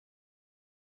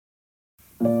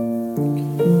Hello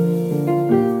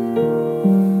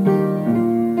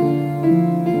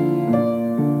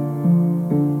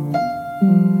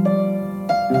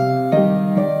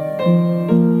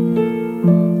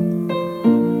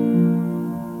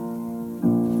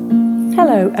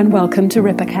and welcome to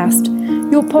Rippercast,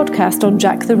 your podcast on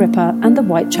Jack the Ripper and the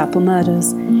Whitechapel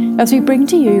murders, as we bring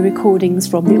to you recordings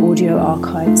from the audio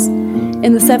archives.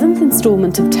 In the 7th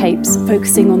instalment of tapes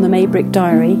focusing on the Maybrick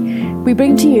Diary, we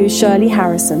bring to you Shirley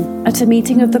Harrison at a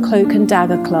meeting of the Cloak and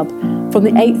Dagger Club from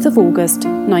the 8th of August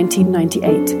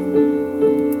 1998.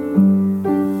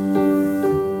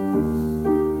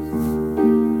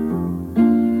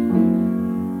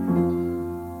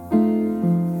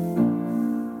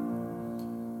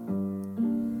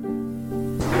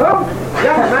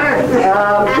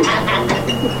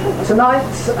 Tonight,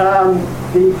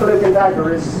 the Cloak and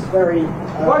Dagger is very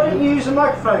why don't you use a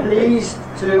microphone? Pleased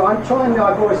to. I'm trying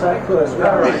my voice out first.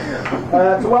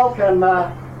 To welcome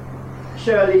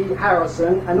Shirley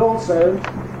Harrison, and also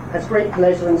has great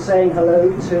pleasure in saying hello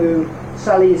to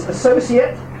Sally's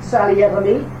associate, Sally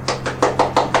Evermy.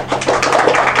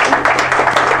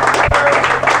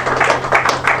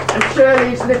 And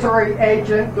Shirley's literary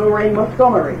agent, Doreen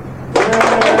Montgomery.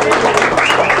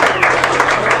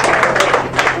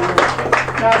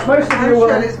 Now, as most of you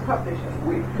will,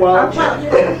 well,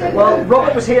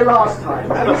 Robert was here last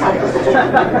time.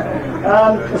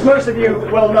 As most of you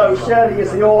will know, Shirley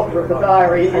is the author of the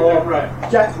diary of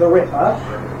Jack the Ripper.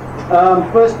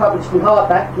 First published in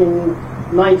hardback in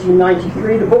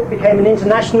 1993, the book became an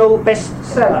international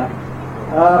bestseller.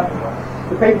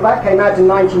 The paperback came out in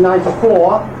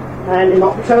 1994, and in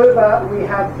October we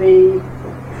have the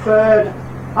third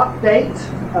update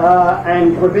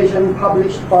and revision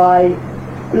published by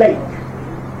Blake.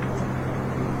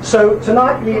 So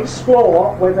tonight we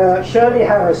explore whether Shirley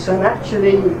Harrison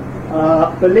actually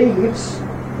believes,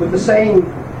 with the same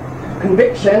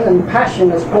conviction and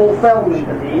passion as Paul Feldman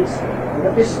believes,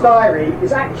 that this diary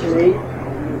is actually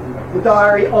the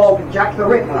diary of Jack the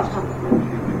Ripper,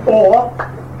 or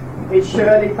is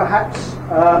Shirley perhaps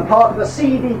part of a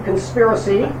seedy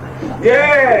conspiracy?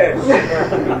 Yes!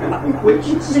 Which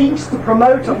seeks to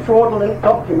promote a fraudulent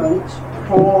document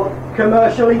for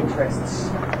commercial interests.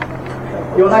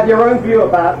 You'll have your own view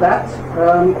about that,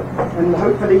 and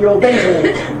hopefully you'll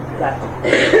ventilate that.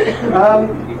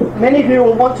 Many of you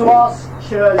will want to ask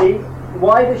Shirley,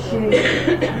 why does she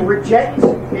reject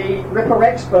the Ripper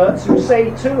experts who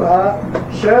say to her,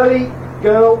 Shirley,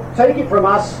 girl, take it from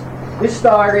us, this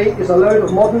diary is a load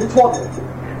of modern twaddle.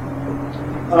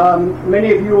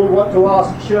 Many of you will want to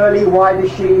ask Shirley, why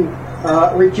does she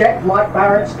reject Mike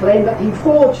Barrett's claim that he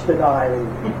forged the diary?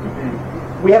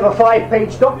 We have a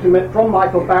 5-page document from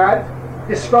Michael Barrett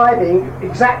describing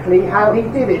exactly how he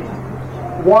did it.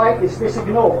 Why is this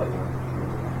ignored?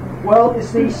 Well,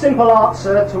 is the simple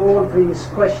answer to all of these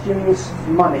questions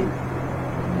money?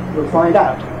 We'll find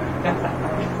out.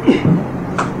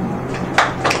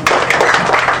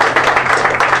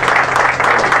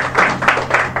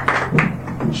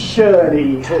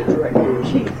 Shirley,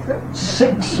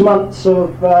 6 months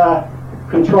of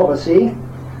controversy.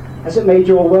 Has it made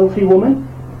you a wealthy woman?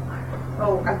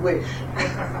 Oh, I wish.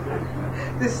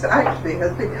 This actually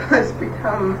has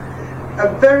become a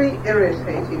very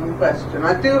irritating question.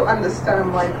 I do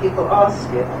understand why people ask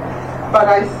it, but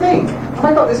I think... Have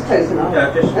I got this close enough?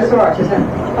 Yeah, just... That's all right, isn't it?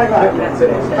 Like that? That's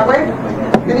it. Have I?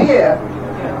 Can you hear?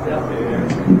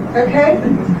 Okay?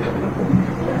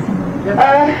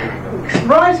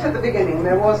 Right at the beginning,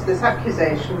 there was this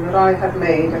accusation that I had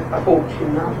made a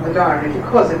fortune out of the diary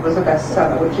because it was a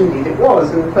bestseller, which indeed it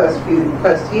was in the first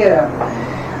year.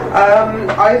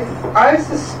 I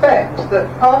suspect that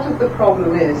part of the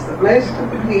problem is that most of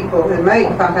the people who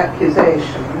make that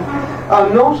accusation are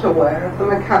not aware of the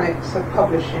mechanics of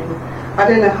publishing. I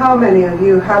don't know how many of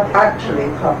you have actually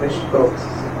published books.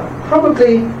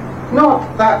 Probably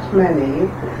not that many.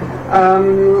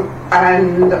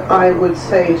 And I would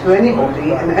say to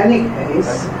anybody, in any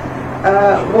case,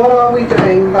 what are we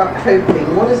doing about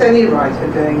hoping? What is any writer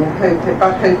doing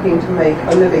about hoping to make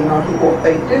a living out of what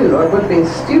they do? I would have been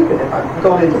stupid if I'd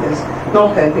gone into this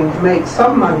not hoping to make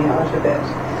some money out of it.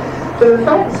 But the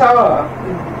facts are,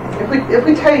 if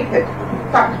we take it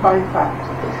fact by fact,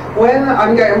 when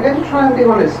I'm going to try and be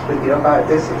honest with you about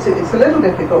this. It's a little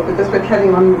difficult because we're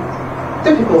treading on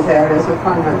difficult areas of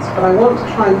finance, but I want to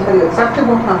try and tell you exactly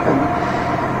what happened.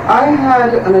 I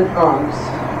had an advance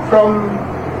from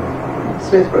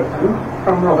Smith Griffin,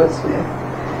 from Robert Smith,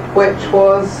 which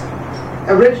was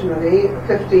originally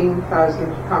 £15,000.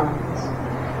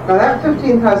 Now that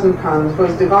 £15,000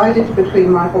 was divided between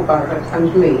Michael Barrett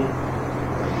and me.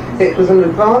 It was an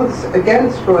advance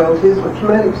against royalties, which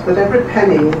meant that every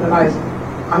penny that I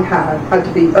had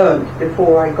to be earned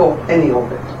before I got any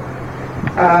of it.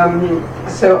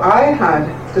 So I had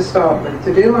to start with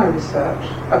to do my research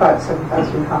about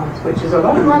 £7,000, which is a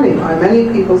lot of money by many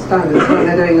people's standards when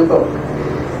they're doing a book.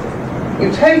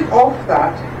 You take off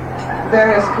that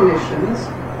various commissions,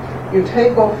 you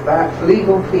take off that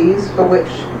legal fees for which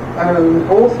the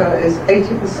author is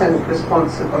 80%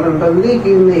 responsible, and believe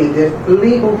you me, the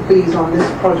legal fees on this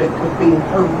project have been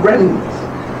horrendous,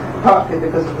 partly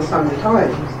because of the Sunday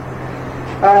Times.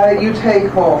 You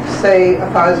take off, say,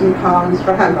 £1,000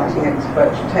 for a handwriting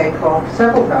expert, you take off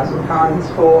several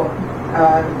 £1,000s for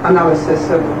analysis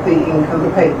of the ink and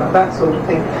the paper, that sort of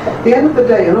thing. At the end of the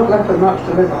day, you're not left with much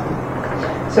to live on.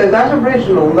 So that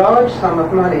original large sum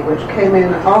of money which came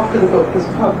in after the book was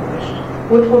published,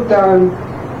 whittled down,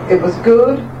 it was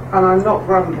good, and I'm not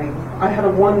grumbling. I had a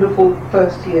wonderful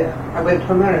first year. I went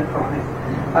to America on it.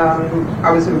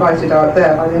 I was invited out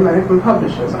there by the American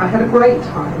publishers. I had a great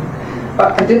time.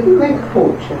 But I didn't make a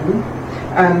fortune,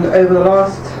 and over the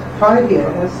last 5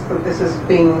 years that this has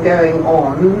been going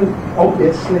on,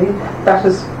 obviously, that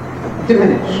has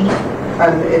diminished.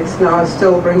 And it's now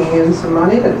still bringing in some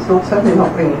money, but it's certainly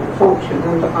not bringing in a fortune,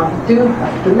 and I do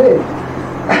have to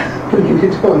live, believe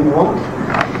it or not.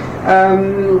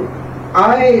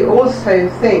 I also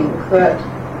think that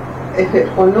if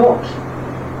it were not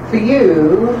for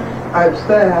you out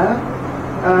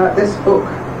there, this book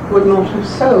would not have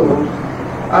sold.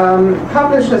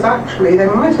 Publishers actually, they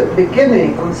might at the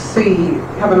beginning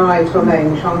have an eye to a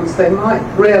main chance, they might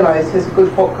realise here's a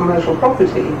good commercial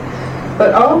property,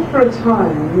 but after a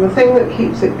time, the thing that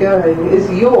keeps it going is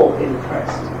your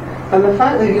interest. And the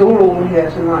fact that you're all here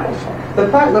tonight, the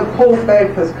fact that Paul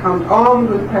Begg has come armed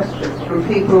with questions from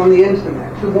people on the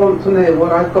internet who want to know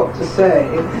what I've got to say,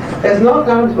 is not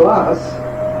down to us,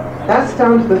 that's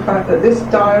down to the fact that this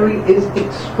diary is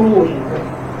extraordinary.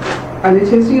 And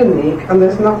it is unique, and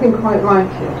there's nothing quite like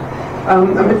it.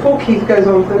 And before Keith goes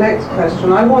on to the next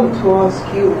question, I want to ask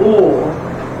you all,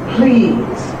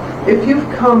 please, if you've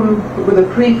come with a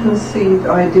preconceived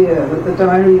idea that the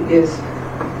diary is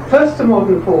first a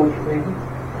modern forgery,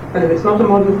 and if it's not a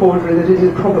modern forgery, that it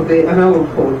is probably an old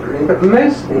forgery, but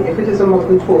mostly if it is a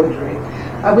modern forgery,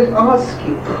 I would ask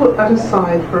you, put that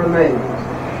aside for a moment.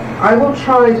 I will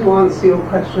try to answer your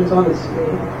questions honestly,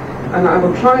 and I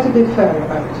will try to be fair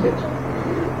about it.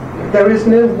 There is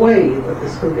no way that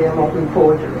this can be a modern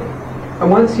forgery. And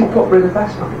once you've got rid of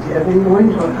that idea, then you're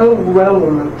into a whole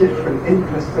realm of different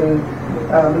interest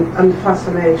and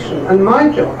fascination. And my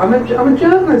job, I'm a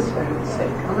journalist for heaven's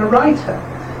sake, I'm a writer.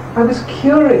 I was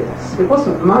curious. It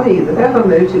wasn't money that ever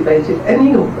motivated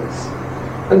any of us.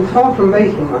 And far from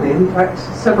making money, in fact,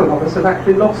 several of us have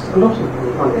actually lost a lot of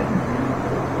money on it.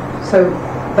 So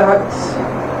that's,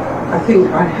 I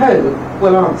hope,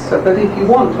 will answer. But if you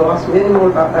want to ask me any more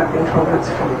about that in trouble, that's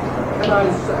fine. Can I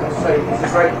say it's a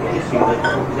great issue that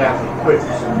is out of print.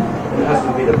 It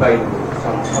hasn't been available for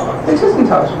some time. It isn't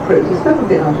out of print. It's never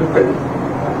been out of print.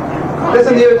 There's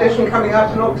a new edition coming out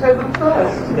on October the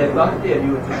 1st. There might be a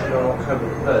new edition on October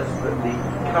the 1st, but the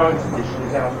current edition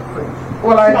is out of print.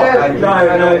 Well, I don't...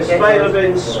 No, it's available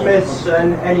in Smith's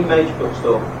and any major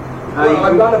bookstore.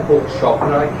 I run a bookshop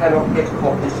and I cannot get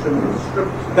copies from the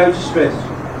distributors. Go to Smith's.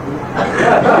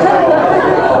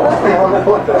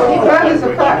 That is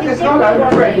a fact, it's not out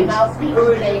of print. I'll speak to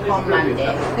Blake on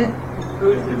Monday.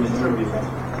 Who is the distributor?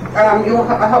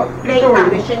 Blake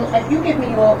Publishing. If you give me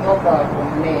your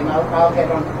name, I'll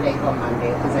get on to Blake on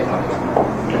Monday because I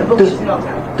know the book is not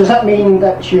out. Does that mean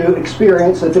that you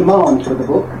experience a demand for the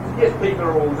book? Yes, people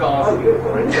are always asking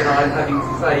for it, and I'm having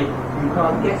to say, you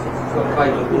can't get it, it's not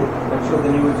available until the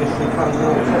new edition comes in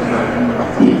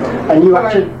October. And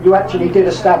you actually did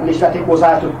establish that it was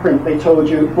out of print. They told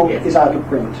you the book is out of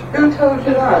print. Who told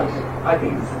you that? I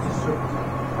think it's a distributor.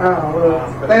 Oh,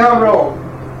 well, they are wrong.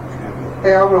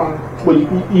 They are wrong. Well,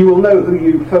 you will know who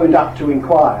you phoned up to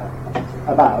inquire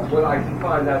about. Well, I can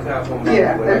find that out on Monday.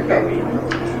 Yeah, okay.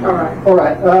 All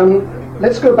right.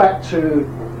 Let's go back to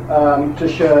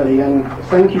Shirley, and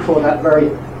thank you for that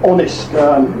very honest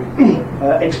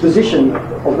exposition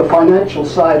of the financial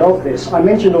side of this. I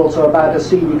mentioned also about a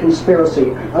seedy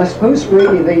conspiracy. And I suppose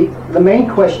really the main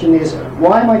question is,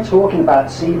 why am I talking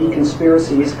about seedy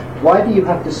conspiracies? Why do you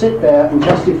have to sit there and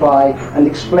justify and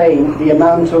explain the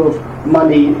amount of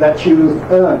money that you've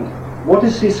earned? What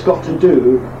has this got to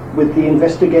do with the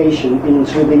investigation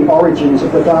into the origins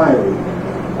of the diary?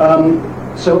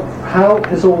 So how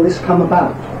has all this come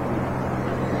about?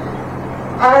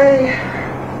 I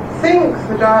think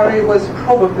the diary was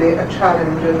probably a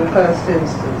challenge in the first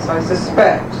instance. I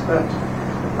suspect that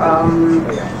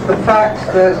the fact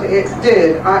that it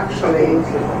did actually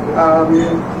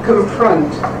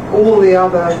confront all the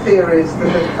other theories that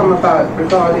had come about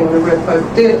regarding the Ripper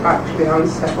did actually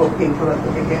unsettle people at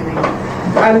the beginning.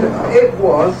 And it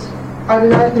was, I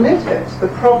mean, I admit it, the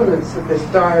provenance of this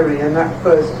diary in that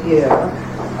first year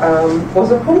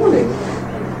was appalling.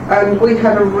 And we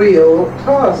had a real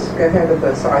task ahead of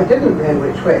us. I didn't know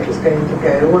which way it was going to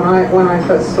go. When I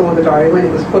first saw the diary, when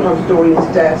it was put onto Doreen's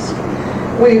desk,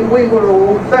 we were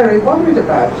all very worried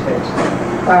about it.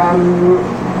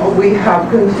 We have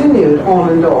continued on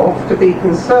and off to be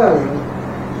concerned.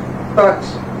 But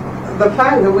the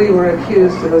fact that we were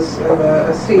accused of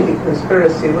a seedy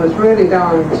conspiracy was really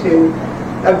down to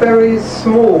a very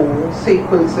small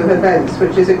sequence of events,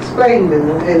 which is explained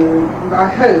in I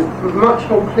hope, much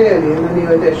more clearly in the new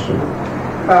edition,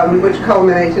 which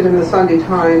culminated in the Sunday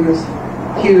Times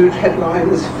huge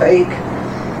headlines, fake,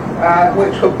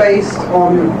 which were based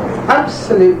on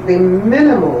absolutely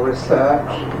minimal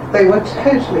research. They were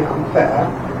totally unfair.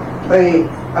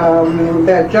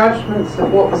 Their judgments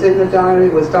of what was in the diary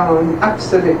was done on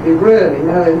absolutely really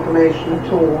no information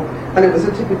at all, and it was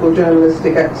a typical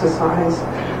journalistic exercise,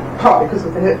 partly because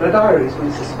of the Hitler diaries,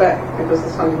 we suspect, because the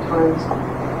Sunday Times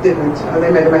didn't.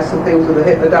 They made a mess of things with the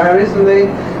Hitler diaries, and they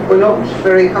were not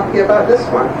very happy about this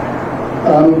one.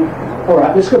 All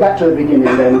right, let's go back to the beginning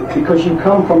then, because you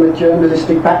come from a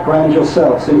journalistic background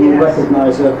yourself, so you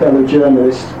recognise a fellow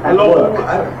journalist at work.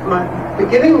 My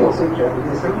beginning wasn't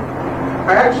journalism.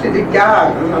 I actually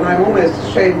began, and I'm almost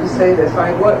ashamed to say this,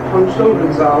 I worked on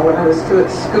Children's Hour when I was still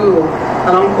at school,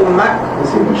 and Uncle Mac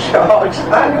was in charge.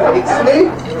 That makes me.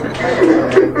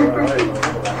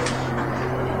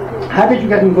 How did you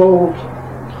get involved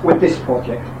with this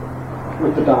project,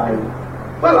 with the diary?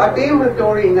 Well, I've been with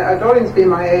Doreen. Doreen's been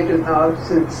my agent now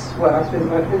since, well, it's been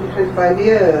about 25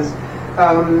 years.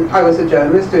 I was a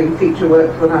journalist doing feature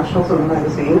work for the Nationals and the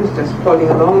magazines, just plodding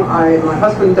along. My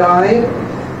husband died,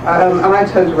 and I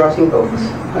turned to writing books.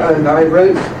 And I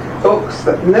wrote books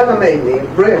that never made me,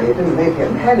 really didn't make me a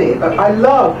penny, but I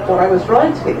loved what I was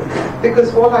writing,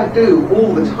 because what I do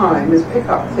all the time is pick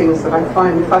up things that I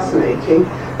find fascinating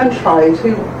and try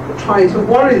to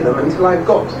worry them until I've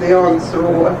got to the answer,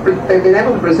 or they've been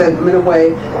able to present them in a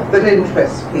way that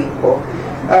interests people.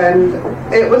 And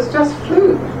it was just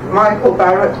fluke. Michael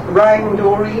Barrett rang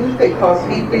Doreen because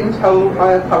he'd been told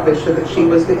by a publisher that she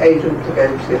was the agent to go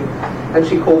to. And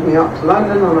she called me up to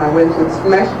London, and I went and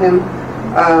met him,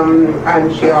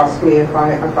 and she asked me if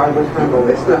I would handle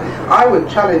this. Now, I would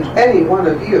challenge any one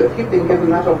of you, if you've been given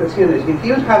that opportunity, if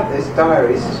you'd had this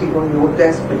diary sitting on your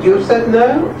desk, would you have said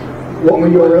no? What were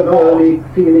your early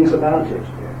feelings about it?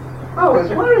 I was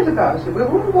worried about it. We were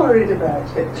all worried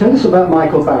about it. Tell us about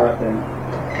Michael Barrett then.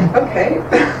 Okay.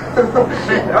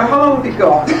 How long have we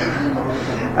got?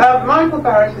 Michael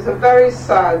Barrett is a very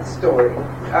sad story.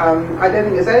 I don't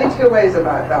think there's any two ways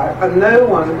about that, and no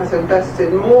one has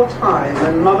invested more time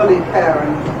and motherly care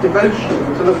and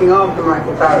devotion to looking after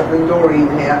Michael Barrett than Doreen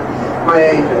here, my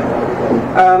agent.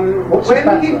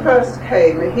 When he first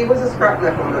came, he was a scrap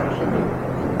metal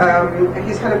merchant.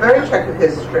 He's had a very checkered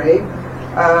history.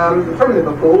 From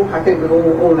Liverpool, I think we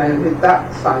all know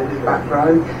that side of his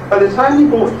background. By the time he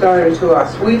brought the diary to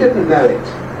us, we didn't know it,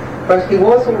 but he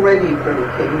was already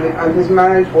drinking, and his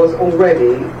marriage was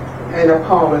already in a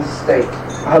parlous state.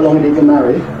 How long had he been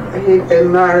married? He'd been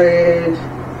married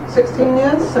 16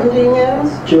 years, 17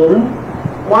 years. Children?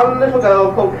 One little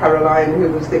girl called Caroline, who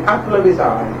was the apple of his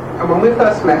eye. And when we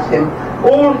first met him,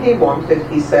 all he wanted,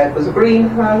 he said, was a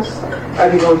greenhouse,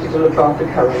 and he wanted to look after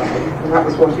Caroline, and that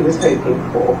was what he was hoping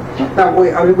for. Now,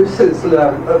 we've since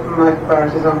learned that Michael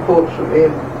Barrett is unfortunately,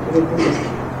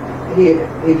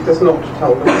 he does not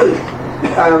tell the truth.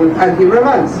 And he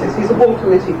romances. He's a Walter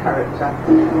Mitty character.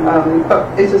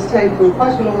 But it has taken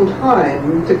quite a long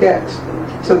time to get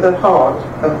to the heart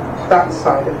of that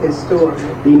side of his story.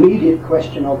 The immediate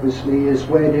question, obviously, is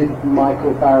where did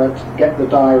Michael Barrett get the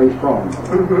diary from?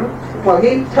 Mm-hmm. Well,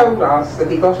 he told us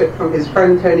that he got it from his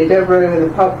friend Tony Devereux in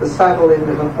the pub The Saddle in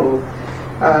Liverpool.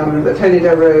 That Tony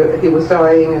Devereux, he was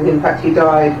dying, and in fact he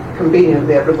died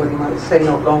conveniently, everybody might say,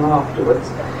 not long afterwards.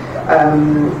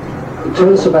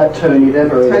 Tell us about Tony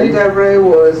Devereux. Tony Devereux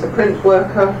was a print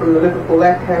worker from the Liverpool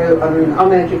Echo, an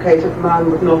uneducated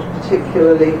man with not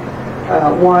particularly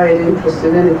wide interest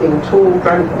in anything at all,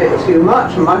 drank a bit too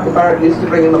much, and Michael Barrett used to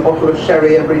bring him a bottle of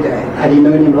sherry every day. Had he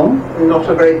known him long? Not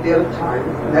a great deal of time,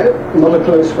 no. Not a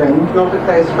close friend? Not a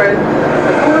close friend.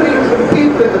 According to the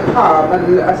people in the pub,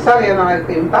 and Sally and I have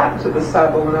been back to the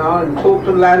Saddle now and talked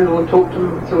to the landlord, talked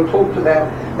to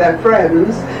their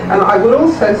friends, and I would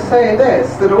also say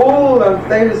this, that all of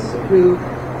those who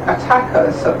attack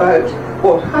us about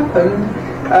what happened,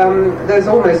 there's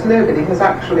almost nobody has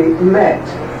actually met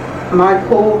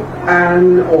Michael,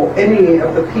 Anne, or any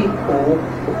of the people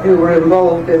who were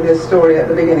involved in this story at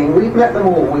the beginning. We've met them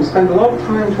all. We've spent a lot of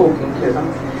time talking to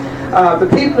them. The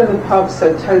people in the pub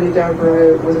said Tony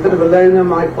Devereux was a bit of a loner.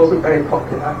 Mike wasn't very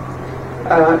popular.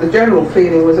 The general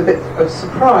feeling was a bit of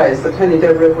surprise that Tony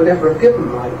Devereux would ever have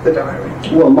given Mike the diary.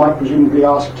 Well, Mike presumably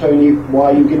asked Tony,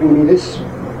 "Why are you giving me this?"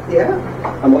 Yeah.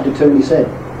 And what did Tony say?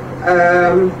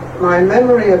 My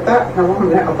memory of that, now one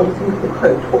minute, I've got to think of the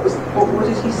quote. What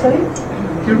did he say?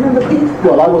 Do you remember, Pete?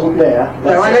 Well, I wasn't there.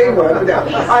 No, I know you weren't.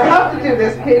 I have to do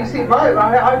this, Pete. You see,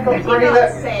 I've got brain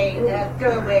that... say,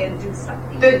 go away and do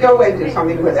something. Go away and do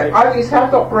something with it.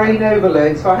 I've got brain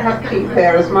overload, so I have to keep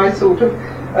there as my sort of,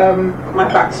 my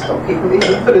backstop. You can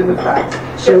even put in the fact.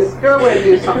 So, yes, go away and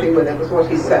do something with it, was what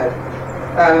he said.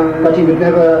 But he would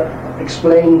never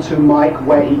explain to Mike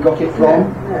where he got it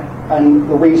from, no. and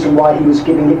the reason why he was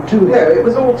giving it to him. No, it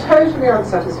was all totally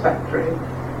unsatisfactory.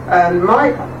 And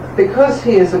Mike, because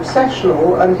he is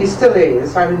obsessional, and he still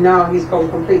is, I mean now he's gone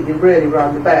completely really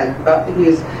round the bend, but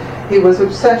he was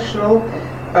obsessional,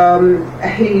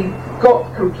 he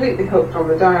got completely hooked on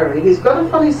the diary. He's got a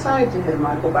funny side to him,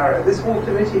 Michael Barrett, this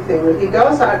Walter Mitty thing, that he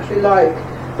does actually like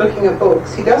looking at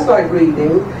books, he does like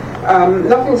reading,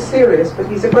 nothing serious, but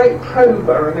he's a great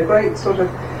prober and a great sort of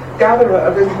gatherer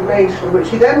of information, which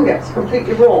he then gets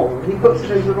completely wrong. He puts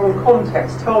it into the wrong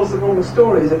context, tells the wrong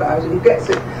stories about it, he gets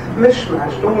it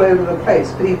mishmashed all over the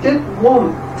place. But he did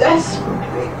want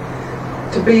desperately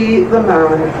to be the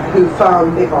man who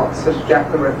found the answer to Jack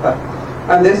the Ripper.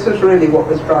 And this was really what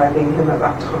was driving him at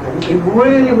that time. He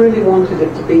really, really wanted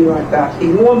it to be like that.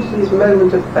 He wanted his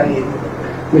moment of fame.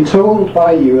 We're told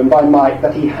by you and by Mike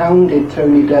that he hounded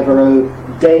Tony Devereux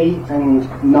day and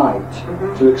night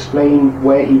to explain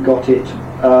where he got it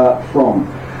from.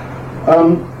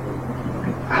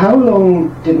 How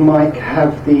long did Mike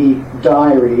have the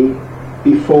diary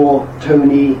before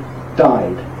Tony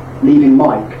died, leaving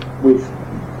Mike with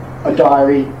a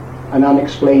diary, an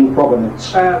unexplained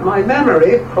provenance? My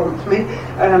memory, prompt me,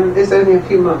 is only a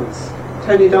few months.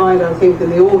 Tony died, I think, in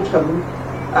the autumn.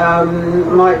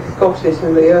 Mike got it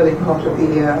in the early part of the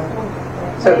year.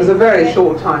 So it was a very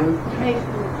short time.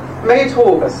 May to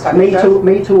August. May to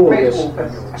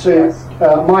August. So yes.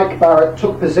 Mike Barrett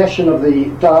took possession of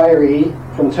the diary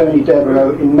from Tony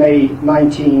Devereux in May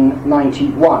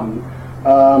 1991.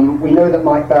 We know that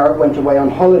Mike Barrett went away on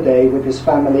holiday with his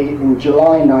family in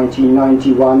July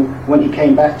 1991. When he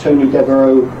came back, Tony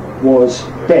Devereux was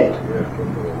dead.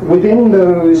 Within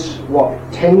those,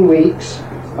 10 weeks,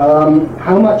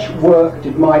 how much work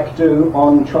did Mike do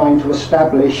on trying to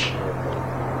establish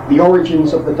the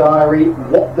origins of the diary,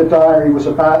 what the diary was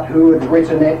about, who had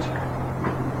written it?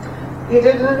 He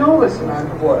did an enormous amount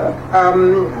of work,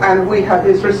 and we have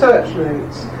his research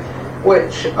notes,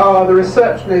 which are the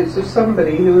research notes of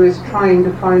somebody who is trying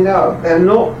to find out. They're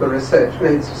not the research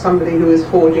notes of somebody who is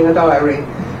forging a diary.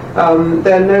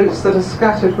 They're notes that are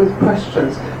scattered with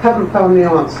questions. Haven't found the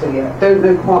answer yet. Don't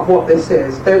know quite what this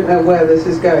is. Don't know where this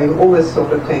is going. All this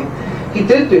sort of thing. He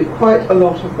did do quite a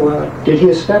lot of work. Did he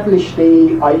establish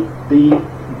the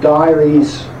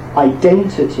diary's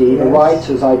identity, the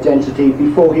writer's identity,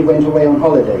 before he went away on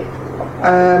holiday?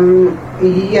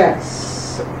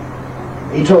 Yes.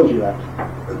 He told you that?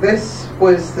 He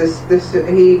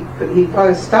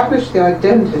established the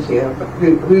identity of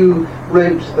who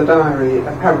wrote the diary,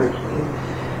 apparently,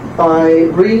 by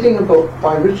reading a book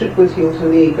by Richard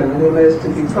Whittington Egan, who most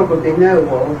of you probably know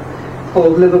of,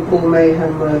 called Liverpool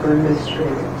Mayhem, Murder and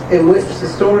Mystery, in which the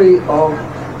story of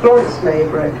Florence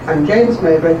Maybrick and James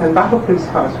Maybrick and Battle Priest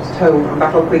House was told, and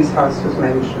Battle Priest House was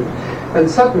mentioned. And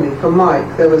suddenly, for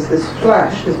Mike, there was this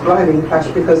flash, this blinding flash,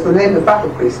 because the name of Battle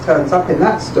Priest turns up in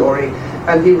that story,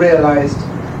 and he realised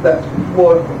that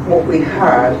what we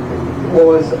had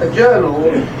was a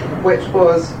journal which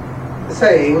was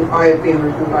saying, I have been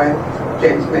written by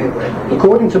James Maybrick.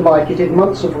 According to Mike, he did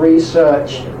months of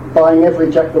research, buying every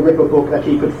Jack the Ripper book that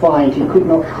he could find. He could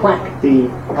not crack the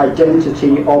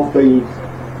identity of the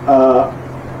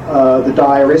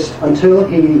diarist until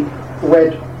he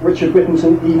read Richard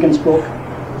Whittington Egan's book.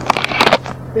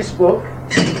 This book,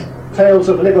 Tales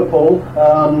of Liverpool,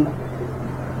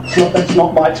 that's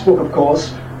not Mike's book, of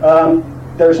course.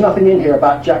 There is nothing in here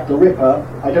about Jack the Ripper.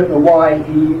 I don't know why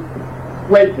he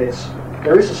read this.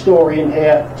 There is a story in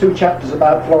here, 2 chapters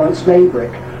about Florence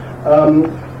Maybrick.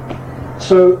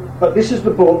 But this is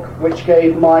the book which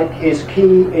gave Mike his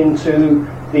key into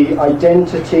the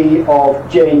identity of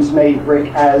James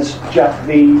Maybrick as Jack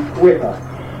the Ripper.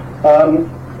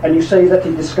 And you say that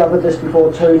he discovered this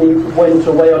before Tony went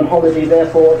away on holiday,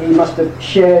 therefore he must have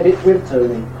shared it with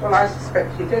Tony. Well, I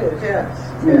suspect he did, yes.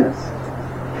 Yes.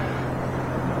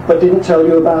 But didn't tell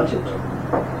you about it?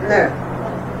 No.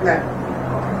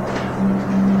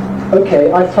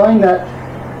 Okay, I find that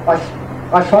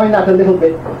a little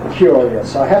bit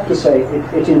curious. I have to say,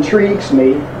 it intrigues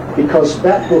me, because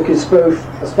that book is both,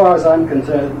 as far as I'm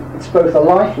concerned, it's both a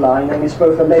lifeline and it's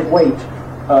both a lead weight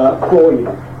for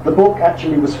you. The book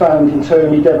actually was found in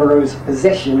Tony Devereux's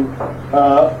possession,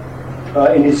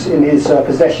 in his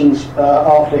possessions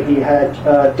after he had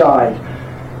died.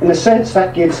 In a sense,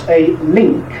 that gives a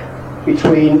link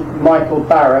between Michael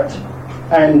Barrett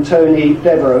and Tony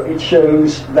Devereux. It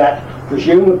shows that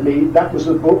presumably that was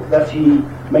the book that he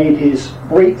made his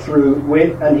breakthrough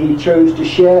with, and he chose to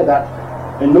share that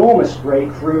enormous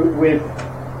breakthrough with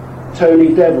Tony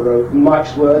Devereux. In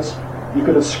Mike's words, "You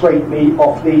could have scraped me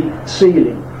off the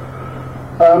ceiling."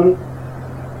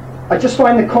 I just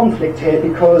find the conflict here,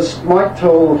 because Mike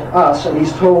told us, and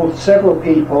he's told several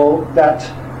people, that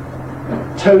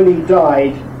Tony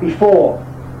died before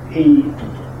he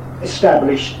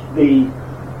established the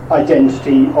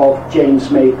identity of James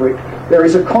Maybrick. There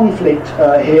is a conflict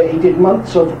here. He did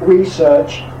months of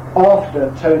research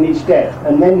after Tony's death,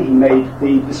 and then he made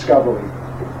the discovery.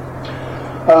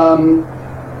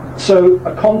 So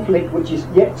a conflict which is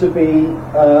yet to be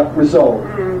resolved.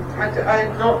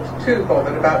 I'm not too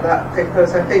bothered about that,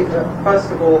 because I think that,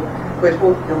 first of all, we're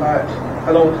talking about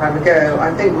a long time ago.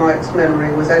 I think Mike's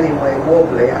memory was anyway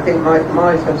wobbly. I think Mike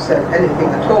might have said anything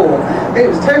at all. I think it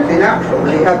was totally natural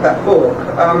that he had that book.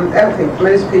 I think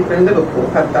most people in Liverpool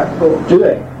had that book. Do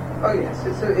they? Oh yes,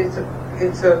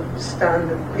 it's a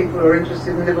standard. People who are interested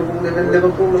in Liverpool, live in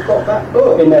Liverpool, have got that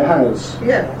book. In their house?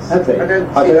 Yes. Have they? I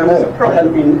don't know. I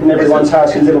haven't been in everyone's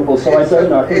house in Liverpool, so I don't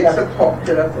know. It's a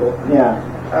popular book. Yeah.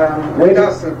 It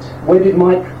doesn't. Where did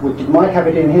Mike have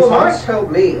it in his house? Well, Mike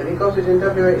told me that he got it in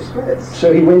W.H. Smith's.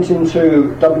 So he went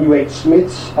into W.H.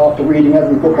 Smith's after reading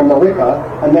every book on the Ripper,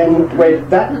 and then read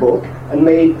that book and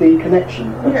made the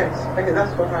connection. Yes, I think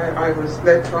that's what I was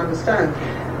led to understand.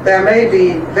 There may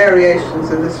be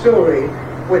variations in the story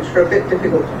which are a bit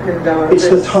difficult to pin down. It's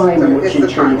the time which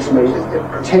intrigues me.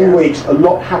 10 weeks, a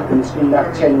lot happens in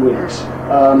that 10 weeks.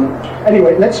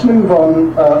 Anyway, let's move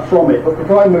on from it. But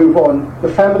before I move on, the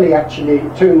family actually,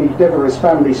 Tony Devereux's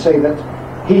family, say that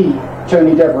he,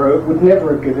 Tony Devereux, would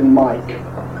never have given Mike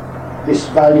this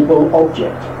valuable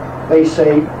object. They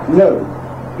say, no,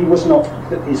 he was not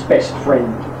his best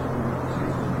friend.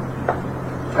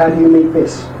 How do you meet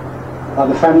this? Are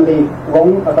the family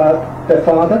wrong about their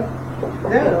father?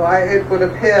 No, it would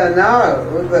appear now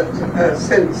that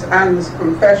since Anne's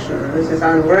confession, Mrs.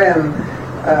 Anne Graham,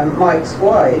 Mike's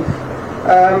wife,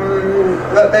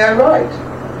 that they're right.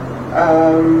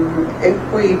 If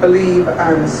we believe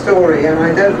Anne's story, and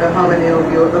I don't know how many of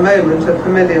you at the moment are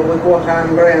familiar with what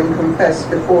Anne Graham confessed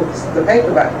before the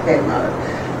paperback came out,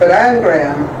 but Anne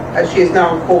Graham, as she is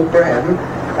now called Graham,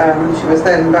 she was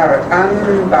then Barrett,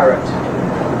 Anne Barrett,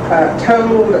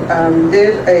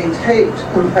 did a taped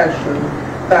confession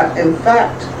that in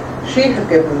fact she had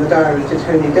given the diary to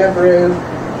Tony Devereux,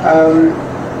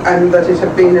 and that it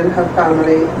had been in her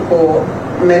family for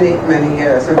many, many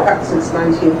years, in fact since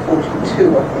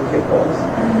 1942 I think it was.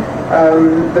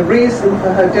 The reason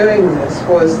for her doing this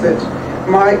was that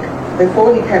Mike,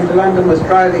 before he came to London, was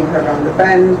driving her around the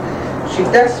bend. She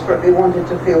desperately wanted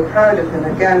to feel proud of him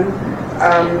again.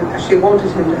 She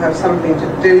wanted him to have something to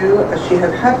do. She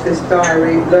had had this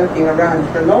diary lurking around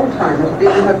for a long time. It had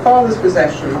been in her father's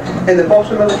possession, in the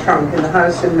bottom of the trunk in the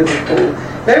house in Liverpool.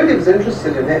 Nobody was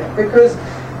interested in it because,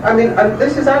 I mean,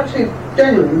 this is actually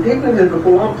genuine. People in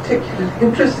Liverpool aren't particularly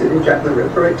interested in Jack the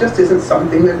Ripper. It just isn't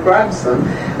something that grabs them.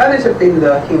 And it had been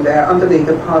lurking there underneath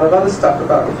a pile of other stuff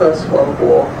about the First World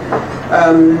War.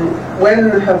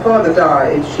 When her father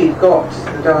died, she'd got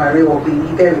the diary, or he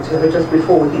gave it to her just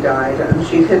before he died, and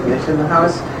she'd hidden it in the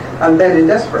house, and then in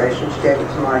desperation she gave it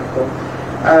to Michael.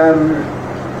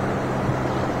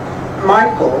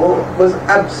 Michael was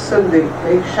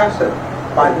absolutely shattered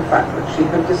by the fact that she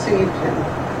had deceived him,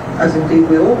 as indeed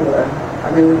we all were. I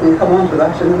mean, we can come on to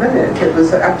that in a minute. It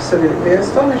was absolutely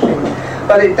astonishing.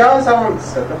 But it does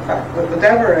answer the fact that the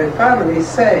Devereux family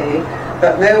say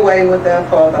that no way would their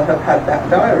father have had that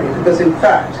diary, because in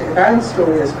fact, if Anne's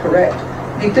story is correct,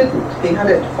 he didn't. He had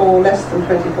it for less than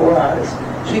 24 hours.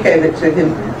 She gave it to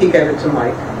him, he gave it to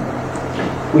Mike.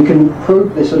 We can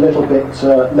probe this a little bit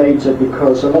later,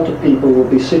 because a lot of people will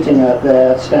be sitting out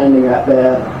there, standing out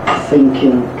there,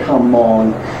 thinking, come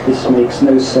on, this makes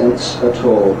no sense at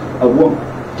all.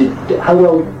 How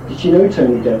well did you know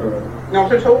Tony Devereux?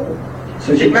 Not at all.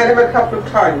 So She'd met him a couple of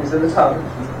times in the tub,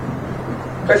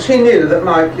 but she knew that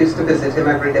Mike used to visit him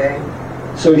every day.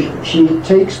 So she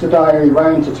takes the diary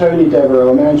round to Tony Devereux,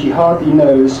 a man she hardly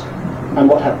knows, and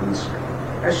what happens?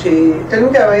 She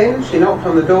didn't go in, she knocked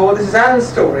on the door. This is Anne's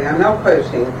story, I'm now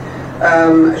quoting.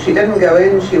 She didn't go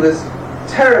in, she was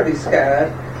terribly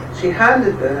scared. She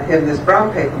handed him this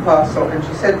brown paper parcel and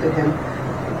she said to him,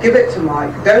 "Give it to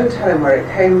Mike, don't tell him where it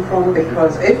came from,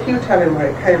 because if you tell him where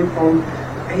it came from,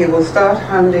 he will start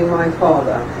hounding my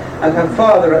father." And her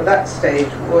father at that stage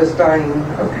was dying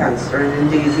of cancer, and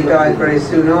indeed he died very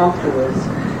soon afterwards.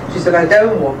 She said, "I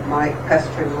don't want Mike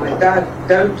pestering my dad,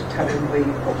 don't tell him where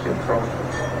you got it from."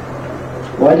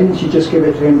 Why didn't she just give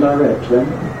it to him direct then?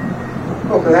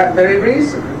 Well, for that very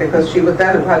reason, because she would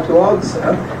then have had to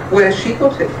answer where she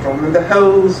got it from, and the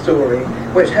whole story,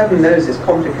 which heaven knows is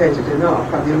complicated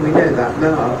enough, I mean we know that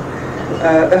now.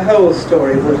 The whole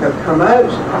story would have come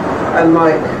out, and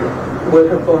Mike would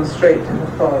have gone straight to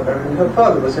her father, and her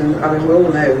father was in, I mean we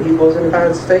all know he was in a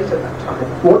bad state at that time.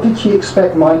 What did she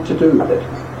expect Mike to do with it?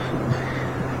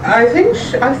 I think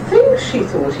she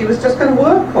thought he was just going to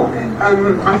work on it.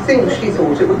 I think she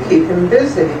thought it would keep him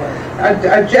busy.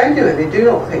 I genuinely do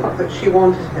not think that she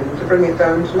wanted him to bring it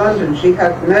down to London. She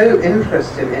had no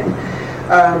interest in it.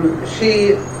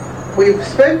 We've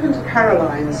spoken to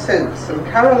Caroline since, and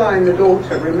Caroline, the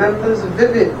daughter, remembers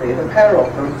vividly the pair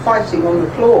of them fighting on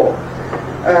the floor.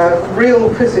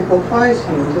 Real physical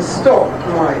fighting to stop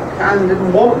Mike, and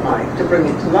didn't want Mike to bring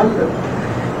it to London.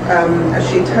 As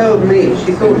she told me,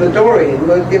 she thought the Doreen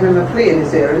would give him a flea in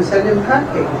his ear and send him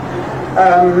packing.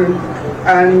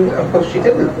 And of course she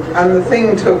didn't. And the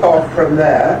thing took off from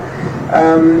there.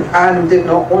 Anne did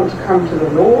not want to come to the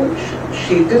launch.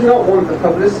 She did not want the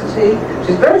publicity.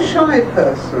 She's a very shy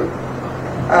person.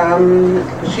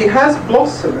 She has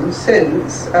blossomed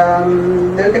since.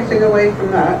 No getting away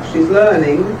from that. She's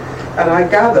learning. And I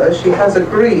gather she has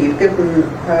agreed, given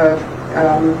her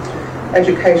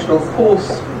educational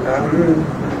course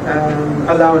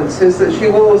allowances, that she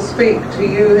will speak to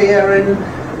you here in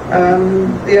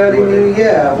the early new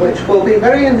year, which will be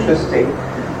very interesting,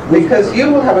 because you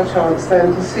will have a chance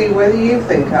then to see whether you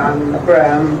think Anne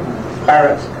Graham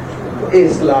Barrett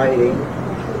is lying.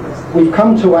 We've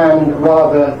come to Anne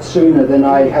rather sooner than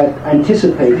I had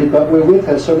anticipated, but we're with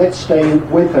her, so let's stay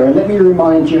with her. And let me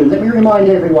remind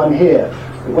everyone here,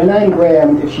 that when Anne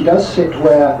Graham, if she does sit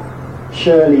where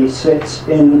Shirley sits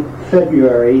in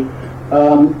February,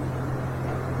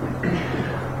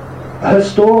 her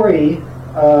story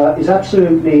is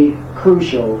absolutely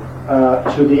crucial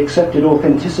to the accepted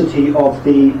authenticity of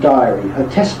the diary. Her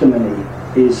testimony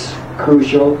is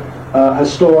crucial. Her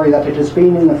story, that it has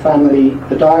been in the family,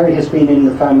 the diary has been in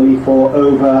the family for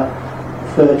over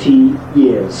 30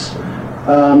 years.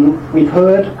 We've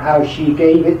heard how she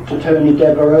gave it to Tony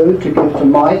Devereux to give to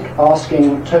Mike,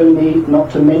 asking Tony not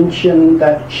to mention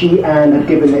that she, Anne, had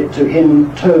given it to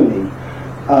him, Tony.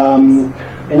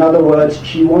 In other words,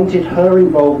 she wanted her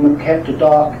involvement kept a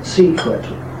dark secret.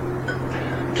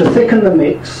 To thicken the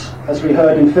mix, as we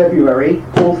heard in February,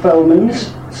 Paul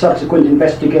Fellman's subsequent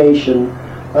investigation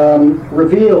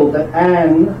revealed that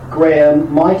Anne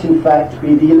Graham might in fact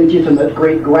be the illegitimate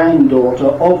great-granddaughter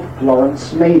of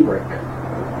Florence Maybrick.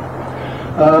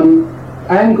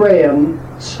 Anne Graham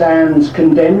stands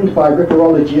condemned by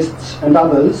ripperologists and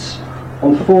others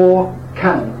on 4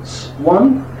 counts.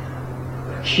 1,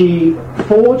 she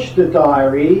forged the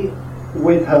diary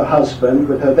with her husband,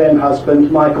 with her then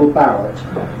husband, Michael Barrett.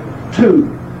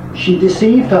 2, she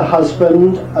deceived her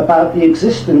husband about the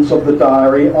existence of the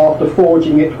diary after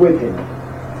forging it with him.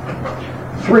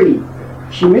 3,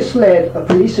 she misled a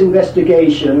police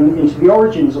investigation into the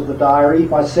origins of the diary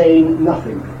by saying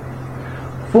nothing.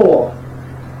 4,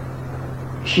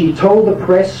 she told the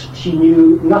press she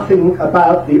knew nothing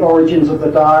about the origins of the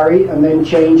diary and then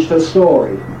changed her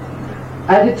story.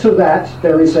 Added to that,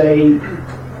 there is a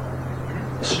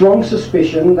strong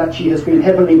suspicion that she has been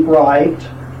heavily bribed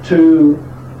to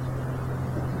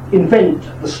invent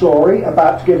the story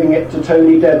about giving it to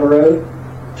Tony Devereux,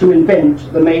 to invent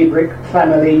the Maybrick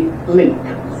family link.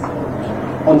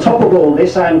 On top of all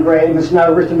this, Anne Graham has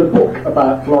now written a book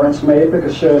about Florence Maybrick,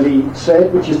 as Shirley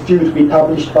said, which is due to be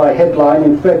published by Headline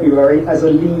in February as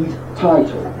a lead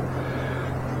title.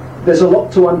 There's a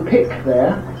lot to unpick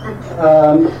there,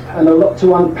 and a lot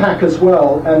to unpack as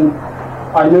well, and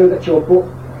I know that your book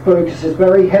focuses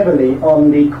very heavily on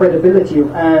the credibility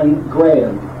of Anne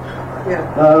Graham.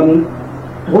 Yeah.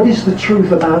 What is the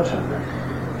truth about her?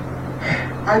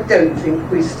 I don't think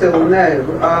we still know.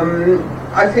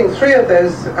 I think 3 of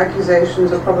those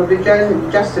accusations are probably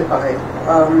justified.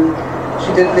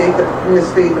 She did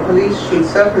mislead the police. She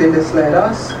certainly misled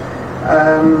us.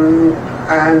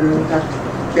 And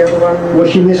the other one... Well,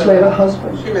 she misled her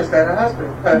husband. She misled her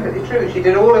husband. Perfectly true. She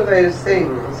did all of those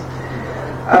things.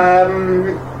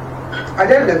 I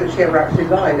don't know that she ever actually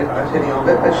lied about any of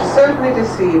it, but she certainly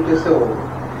deceived us all.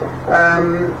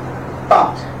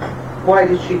 But why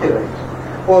did she do it?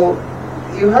 Well,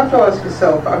 you have to ask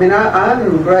yourself, I mean,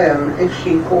 Anne Graham, if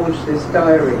she forged this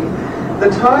diary, the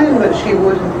time that she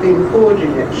would have been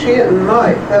forging it, she and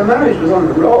Mike, their marriage was on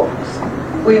the rocks.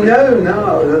 We know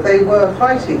now that they were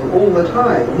fighting all the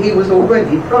time. He was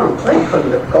already drunk. They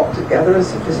couldn't have got together a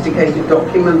sophisticated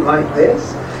document like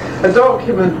this. A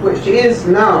document which is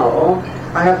now,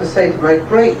 I have to say to my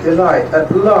great delight, at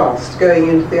last going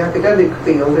into the academic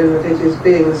field in that it is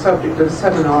being the subject of a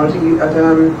seminar at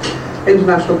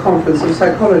International Conference of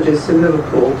Psychologists in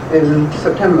Liverpool in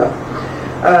September.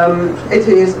 It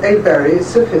is a very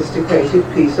sophisticated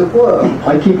piece of work.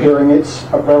 I keep hearing it's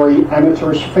a very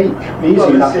amateurish fake,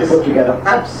 easy enough to put together.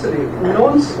 Absolute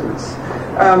nonsense.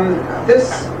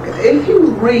 If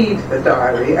you read the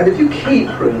diary, and if you keep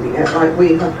reading it like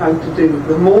we have had to do,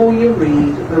 the more you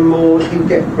read, the more you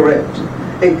get gripped.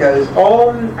 It goes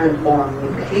on and on.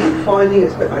 You keep finding,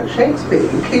 it's a bit like Shakespeare,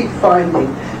 you keep finding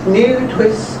new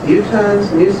twists, new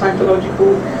turns, new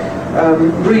psychological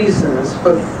reasons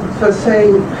for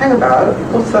saying, hang about,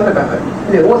 what's that about?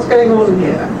 You know, what's going on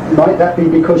here? Might that be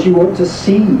because you want to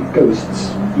see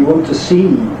ghosts? You want to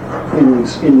see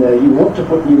things in there. You want to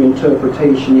put new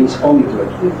interpretations onto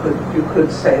it. You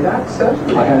could say that,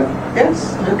 certainly. I have.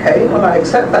 Yes, okay, well I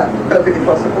accept that, perfectly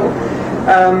possible.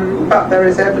 But there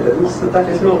is evidence that that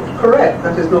is not correct,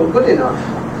 that is not good enough.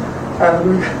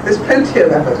 There's plenty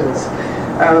of evidence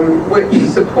which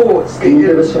supports the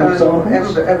internal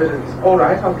evidence. All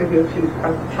right, I'll give you a few,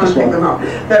 I'll try and pick them up.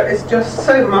 There is just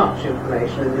so much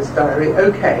information in this diary.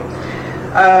 Okay.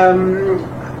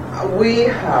 We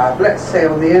have, let's say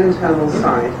on the internal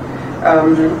side,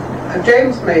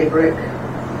 James Maybrick,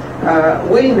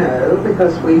 we know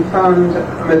because we found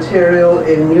material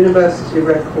in university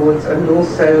records and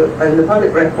also in the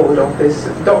Public Record Office,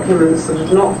 documents that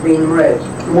have not been read,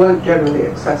 weren't generally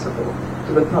accessible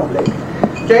to the public.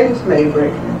 James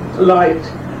Maybrick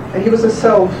he was a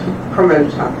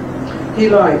self-promoter. He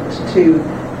liked to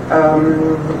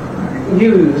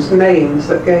use names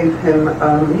that gave him,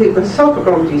 he was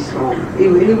self-agrandissement. He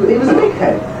was a big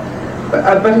head,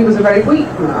 but he was a very weak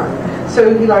man.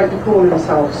 So he liked to call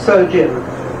himself Sir Jim.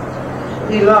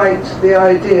 He liked the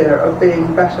idea of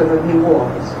being better than he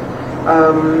was.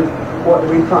 What do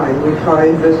we find? We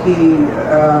find that he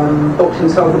bought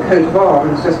himself a coat of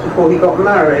arms just before he got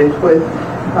married,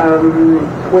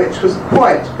 which was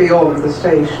quite beyond the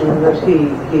station that he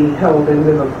held in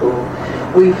Liverpool.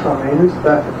 We find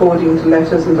that according to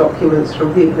letters and documents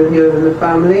from people who knew him in the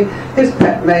family, his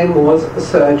pet name was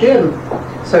Sir Jim.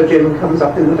 Sir Jim comes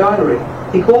up in the diary.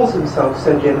 He calls himself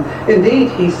Sir Jim.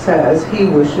 Indeed, he says he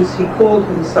wishes he called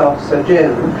himself Sir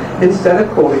Jim instead of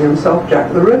calling himself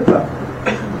Jack the Ripper.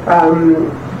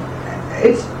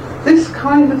 It's this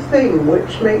kind of thing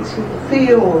which makes you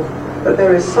feel that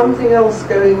there is something else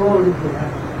going on here.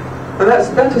 And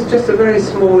that is just a very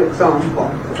small example.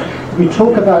 You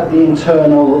talk about the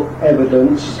internal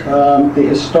evidence, the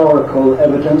historical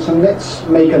evidence, and let's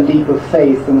make a leap of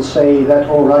faith and say that,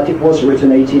 all right, it was written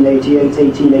 1888,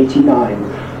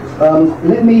 1889.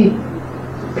 Let me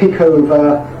pick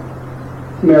over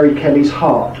Mary Kelly's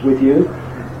heart with you,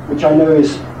 which I know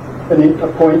is a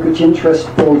point which interests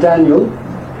Paul Daniel.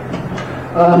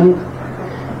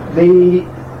 The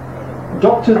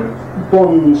Dr.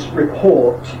 Bond's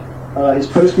report, his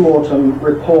post-mortem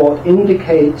report,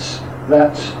 indicates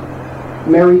that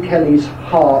Mary Kelly's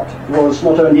heart was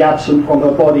not only absent from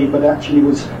her body, but actually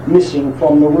was missing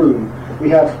from the room. We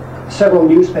have several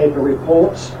newspaper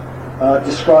reports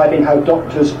describing how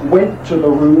doctors went to the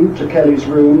room, to Kelly's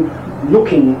room,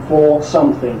 looking for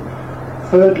something.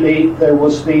 Thirdly, there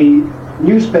was the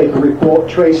newspaper report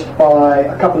traced by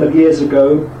a couple of years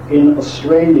ago in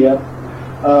Australia,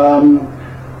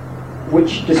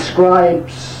 which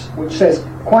says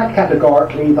quite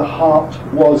categorically the heart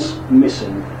was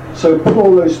missing. So put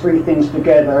all those three things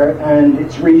together and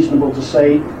it's reasonable to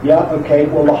say, yeah, okay,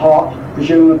 well the heart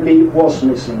presumably was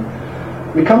missing.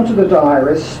 We come to the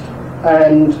diarist,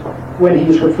 and when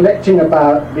he's reflecting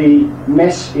about the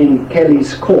mess in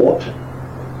Kelly's court,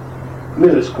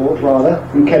 Miller's court rather,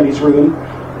 in Kelly's room,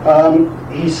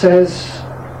 he says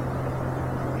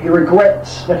he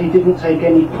regrets that he didn't take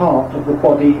any part of the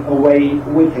body away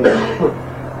with him.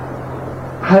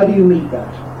 How do you meet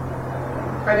that?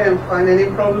 I don't find any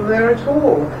problem there at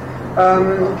all.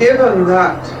 Given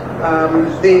that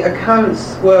The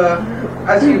accounts were,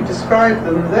 as you described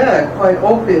them there, quite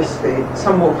obviously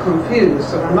somewhat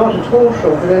confused, and I'm not at all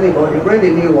sure that anybody really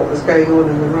knew what was going on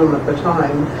in the room at the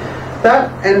time.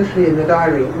 That entry in the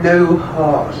diary, "no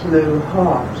heart, no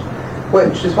heart,"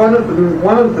 which is one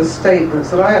of the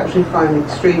statements that I actually find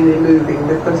extremely moving,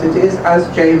 because it is as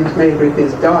James Maybrick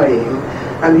is dying,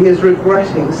 and he is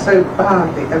regretting so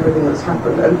badly everything that's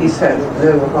happened, and he says,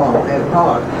 "no heart, no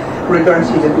heart." Regret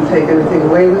he didn't take anything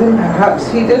away with him. Perhaps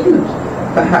he didn't.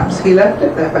 Perhaps he left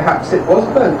it there. Perhaps it was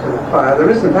burnt in the fire. There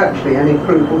isn't actually any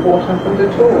proof of what happened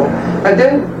at all. I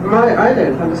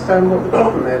don't understand what the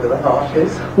problem over the heart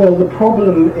is. Well, the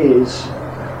problem is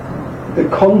the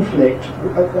conflict.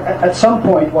 At some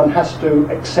point, one has to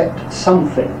accept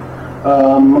something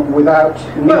without.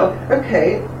 Well,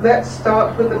 okay. Let's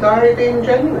start with the diary being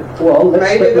genuine. Well, let's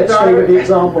stay with the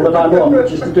example that I'm on,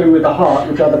 which is to do with the heart,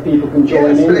 which other people can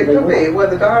join in. Yes, but it could be, were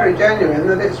the diary genuine,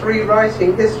 that it's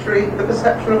rewriting history, the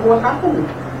perception of what happened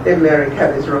in Mary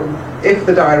Kelly's room, if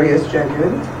the diary is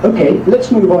genuine. Okay,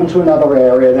 let's move on to another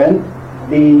area then.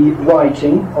 The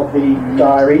writing of the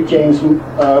diary.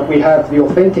 We have the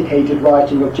authenticated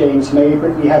writing of James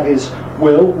Maybrick. We have his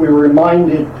will. We were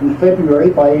reminded in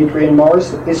February by Adrian Morris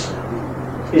that this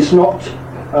is not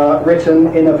written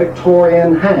in a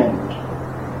Victorian hand.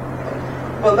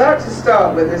 Well, that to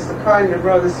start with is the kind of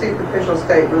rather superficial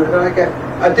statement that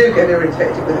I do get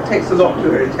irritated with. It takes a lot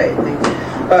to irritate me.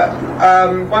 But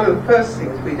one of the first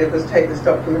things we did was take this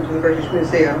document to the British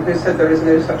Museum, who said there is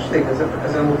no such thing as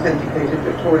an authenticated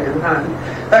Victorian hand.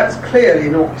 That's clearly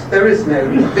not. There is no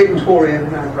Victorian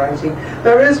handwriting.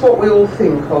 There is what we all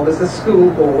think of as a school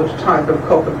board type of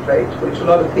copperplate, which a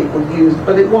lot of people used,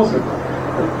 but it wasn't.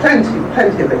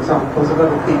 Plenty of examples of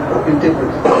other people who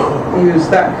didn't use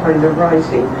that kind of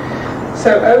writing.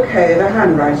 So, okay, the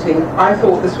handwriting. I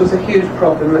thought this was a huge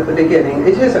problem at the beginning.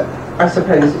 It is, I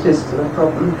suppose it is still a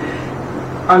problem.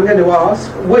 I'm going to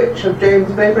ask, which of James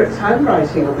Maybrick's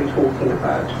handwriting are we talking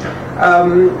about?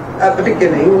 At the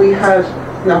beginning, we had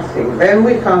nothing. Then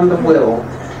we found the will.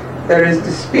 There is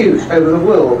dispute over the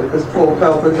will because Paul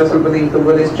Feldman doesn't believe the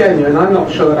will is genuine. I'm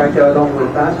not sure that I go along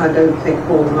with that. I don't think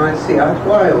Paul and I see eye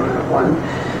to eye on that one.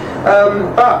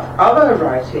 But other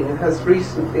writing has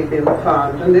recently been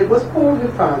found, and it was Paul who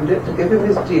found it, to give him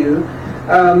his due,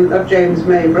 of James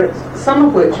Maybrick, some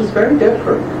of which is very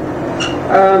different.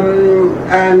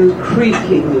 And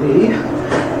creakingly,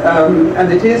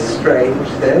 and it is strange,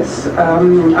 this,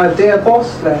 a Dear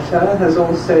Boss letter has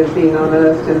also been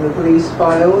unearthed in the police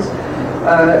files,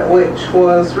 which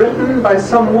was written by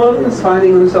someone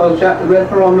signing themselves Jack the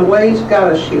Ripper on the way to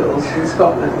Galashiels in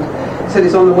Scotland. He said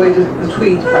he's on the way to the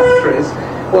Tweed factories.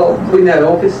 Well, we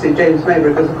know, obviously, James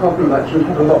Maybrick as a cotton merchant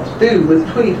had a lot to do with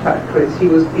Tweed factories. He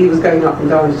was going up and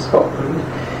down to Scotland.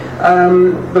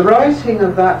 The writing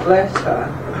of that letter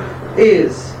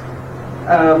is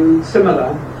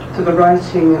similar to the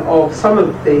writing of some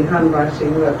of the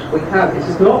handwriting that we have. It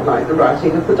is not like the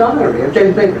writing of the diary, of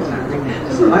James Maybrick's handwriting.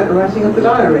 It isn't like the writing of the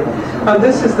diary. And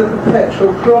this is the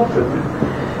perpetual problem.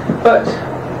 But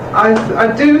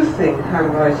I do think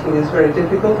handwriting is very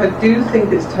difficult. I do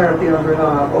think it's terribly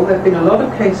unreliable. There have been a lot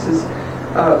of cases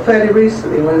fairly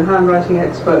recently when handwriting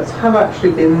experts have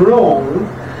actually been wrong.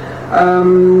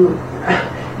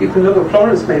 You can look at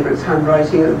Florence Maybrick's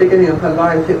handwriting. At the beginning of her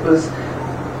life it was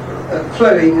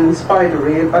flowing and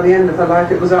spidery. By the end of her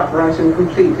life it was upright and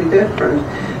completely different.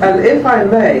 And if I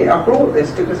may, I brought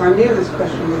this because I knew this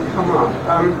question would come up.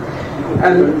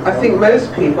 And I think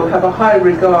most people have a high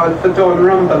regard for Don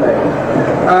Rumberley.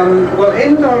 Well,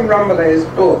 in Don Rumberley's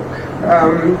book,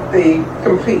 The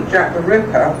Complete Jack the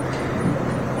Ripper,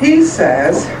 he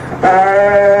says,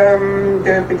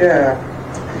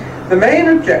 the main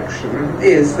objection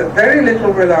is that very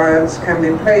little reliance can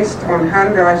be placed on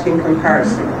handwriting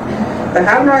comparison. The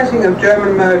handwriting of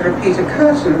German murderer Peter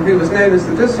Curtin, who was known as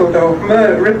the Dusseldorf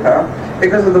Ripper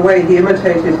because of the way he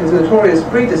imitated his notorious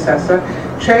predecessor,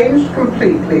 changed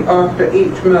completely after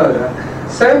each murder.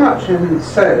 So much and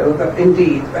so that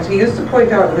indeed that he used to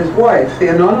point out to his wife the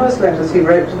anonymous letters he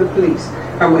wrote to the police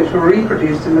and which were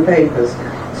reproduced in the papers.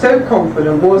 So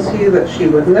confident was he that she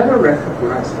would never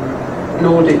recognise them,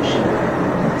 nor did she.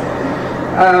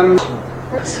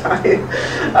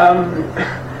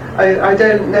 I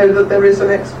don't know that there is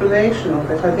an explanation of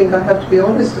it. I think I have to be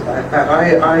honest about that.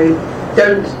 I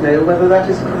don't know whether that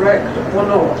is correct or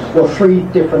not. Well, 3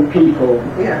 different people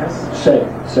said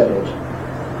it.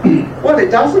 Well, it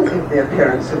doesn't give the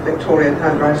appearance of Victorian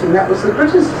handwriting. That was the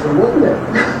criticism, wasn't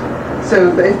it?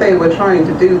 So if they were trying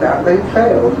to do that, they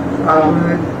failed.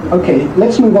 Okay,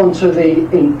 let's move on to the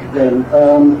ink then.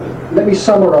 Let me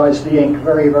summarise the ink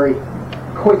very, very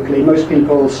quickly most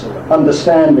people's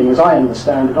understanding, as I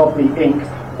understand it, of the ink.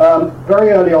 Very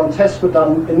early on, tests were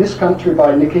done in this country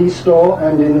by Nick Eastor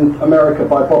and in America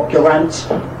by Bob Garantz.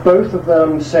 Both of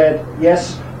them said,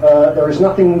 yes, there is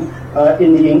nothing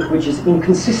in the ink which is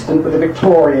inconsistent with the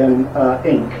Victorian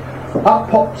ink. Up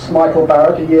pops Michael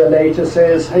Barrett a year later,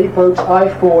 says, hey folks, I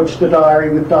forged the diary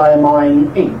with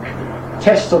diamine ink.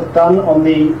 Tests are done on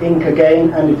the ink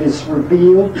again, and it is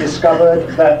discovered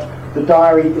that the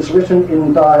diary is written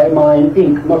in diamine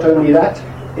ink. Not only that,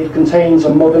 it contains a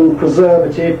modern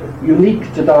preservative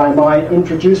unique to diamine,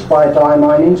 introduced by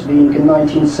diamine into the ink in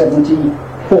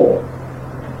 1974.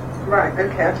 Right,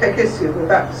 okay, I'll take issue with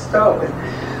that to start with.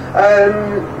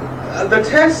 The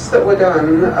tests that were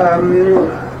done,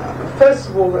 first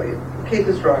of all, Keith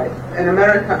is right. In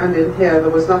America and in here, there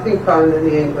was nothing found in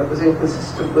the ink that was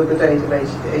inconsistent with the date of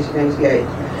 1888.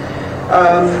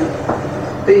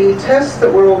 The tests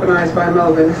that were organised by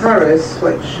Melvin Harris,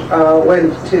 which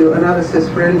went to Analysis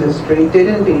for Industry, did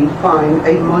indeed find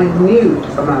a minute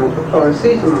amount of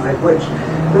chlorocetamide, which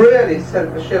really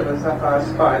sent the shivers up our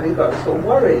spine and got us all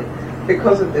worried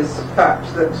because of this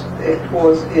fact that it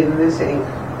was in this ink,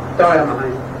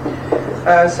 diamine.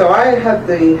 So I had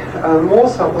the more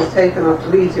samples taken up to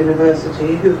Leeds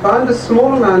University, who found a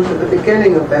small amount at the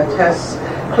beginning of their tests,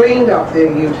 cleaned up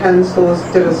their utensils,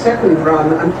 did a second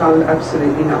run and found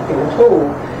absolutely nothing at all,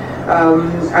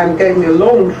 and gave me a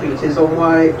long treatise on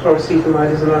why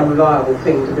chlorocetamide is an unreliable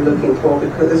thing to be looking for,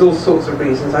 because there's all sorts of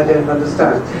reasons I don't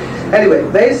understand. Anyway,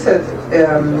 they said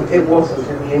it wasn't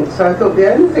in the ink, so I thought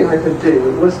the only thing I could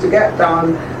do was to get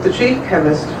down the chief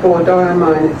chemist for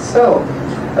diamine itself,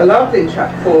 a lovely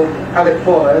chap called Alec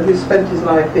Waller, who spent his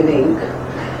life in ink.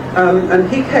 And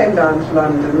he came down to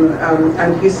London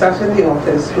and he sat in the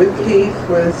office with Keith,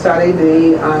 with Sally,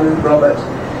 me and Robert,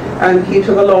 and he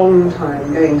took a long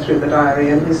time going through the diary,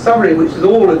 and his summary, which is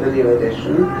all in the new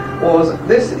edition, was,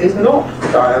 this is not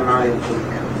diamine ink.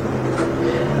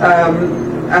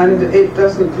 And it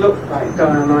doesn't look like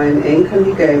diamine ink, and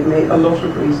he gave me a lot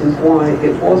of reasons why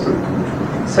it wasn't.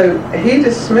 So he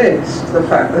dismissed the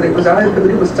fact that it was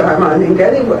diamine ink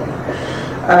anyway.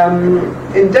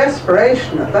 In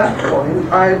desperation at that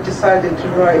point, I decided to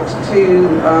write to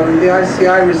the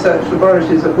ICI research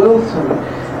laboratories at Wilton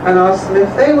and ask them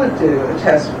if they would do a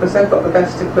test, because they've got the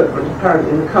best equipment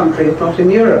apparently in the country, if not in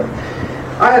Europe.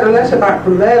 I had a letter back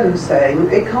from them saying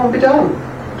it can't be done.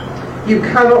 You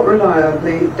cannot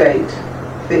reliably date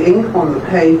the ink on the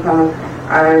paper,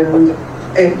 and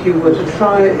if you were to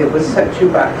try it, it would set you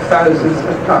back thousands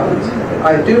of pounds.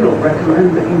 I do not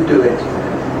recommend that you do it.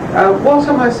 What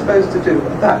am I supposed to do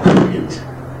at that point?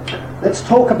 Let's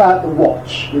talk about the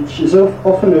watch, which is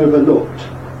often overlooked.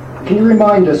 Can you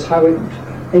remind us how it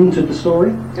entered the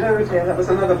story? Oh dear, that was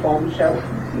another bombshell.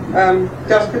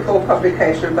 Just before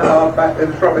publication of the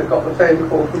hardback, Robert got the phone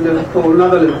call from Liverpool,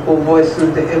 another Liverpool voice,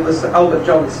 and it was Albert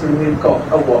Johnson who got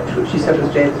a watch, which he said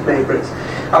was James Maybrick's.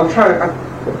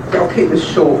 I'll keep this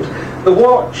short. The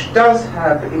watch does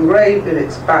have engraved in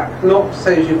its back, not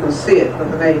so as you can see it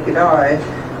with the naked eye,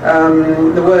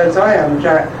 the words, I am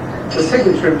Jack, the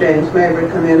signature of James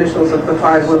Maybrick, and the initials of the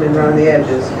 5 women around the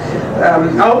edges.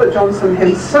 Albert Johnson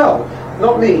himself,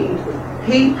 not me,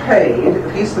 he paid,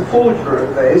 he's the forger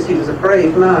of those, he was a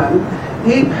brave man,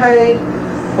 he paid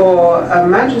for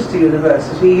Manchester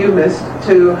University, UMIST,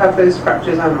 to have those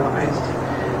fractures analysed.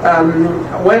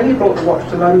 When he brought the watch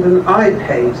to London, I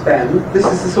paid them. This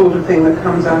is the sort of thing that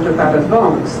comes out of that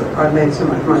advance that I made so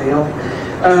much money off.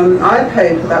 I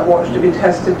paid for that watch to be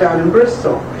tested down in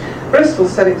Bristol. Bristol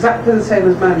said exactly the same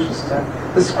as Manchester.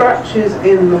 The scratches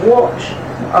in the watch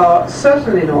are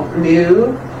certainly not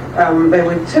new. They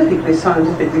were typically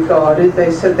scientifically guarded.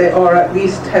 They said they are at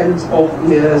least tens of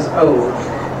years old.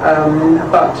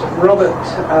 But Robert,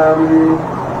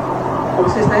 what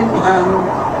was his name?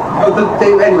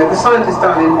 Anyway, the scientist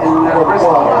down in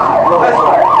Bristol. That's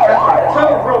right.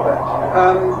 Told Robert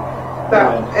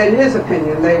that, in his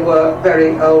opinion, they were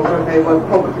very old, and they were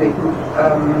probably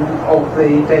of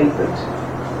the date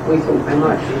that we thought they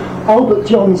might be. Albert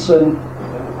Johnson,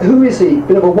 who is he?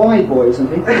 Bit of a wide boy, isn't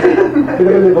he? Bit of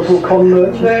a Liverpool con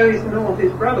merchant? No, he's not.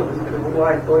 His brother was a bit of a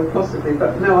wide boy, possibly,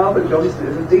 but no, Albert Johnson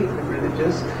is a deeply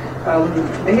religious.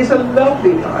 He's a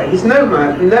lovely guy. He's no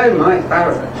Mike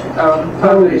Barrett.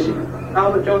 How old is he?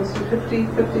 Albert Johnson,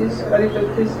 50s, early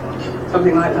 50s,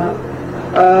 something like that.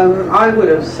 I would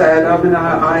have said,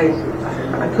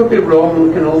 I could be wrong,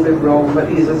 we can all be wrong, but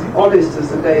he's as honest as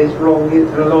the day is long.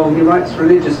 He writes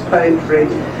religious poetry.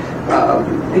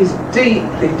 He's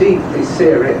deeply, deeply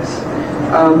serious.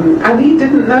 And he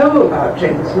didn't know about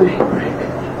James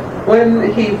Maybrick.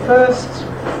 When he first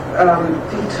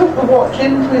he took the watch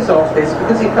into his office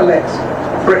because he collects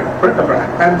bric-a-brac,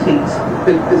 antiques,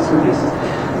 bits and pieces.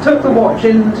 Took the watch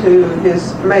into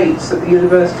his mates at the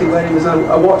university where he was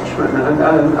a watchman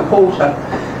and a porter,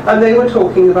 and they were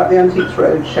talking about the Antiques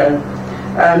Roadshow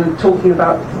and talking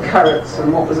about carats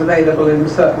and what was available in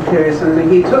certain periods,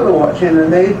 and he took the watch in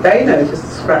and they noticed the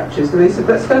scratches, and they said,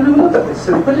 let's go and have a look at this,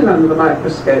 and they put it under the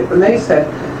microscope, and they said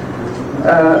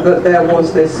that there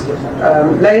was this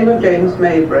name of James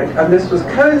Maybrick, and this was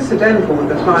coincidental with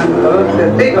the time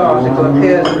the big article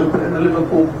appeared in the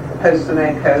Liverpool Post and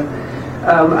Echo,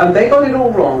 and they got it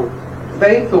all wrong.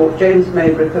 They thought James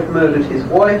Maybrick had murdered his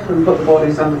wife and put the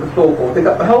bodies under the floorboard. They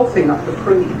got the whole thing up the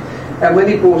creek, and when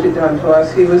he brought it down to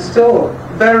us, he was still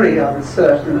very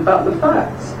uncertain about the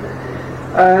facts.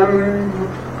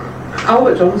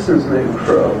 Albert Johnson's no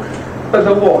crook, but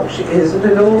the watch is an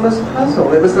enormous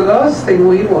puzzle. It was the last thing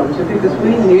we wanted because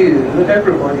we knew that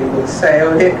everybody would say,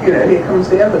 oh, here comes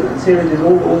the evidence, here it is,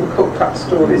 all the cooked up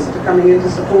stories coming in to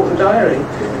support the diary.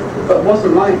 But it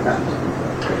wasn't like that.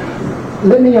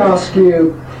 Let me ask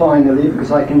you finally,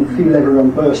 because I can feel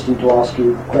everyone bursting to ask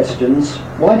you questions,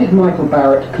 why did Michael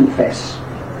Barrett confess?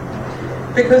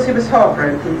 Because he was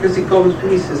heartbroken, because he'd gone to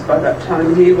pieces by that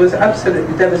time. He was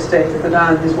absolutely devastated that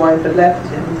Anne, his wife, had left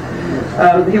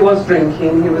him. He was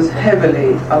drinking, he was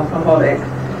heavily alcoholic,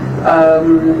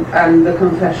 and the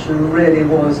confession really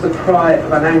was the cry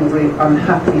of an angry,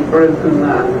 unhappy, broken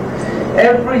man.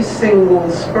 Every single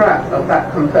scrap of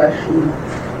that confession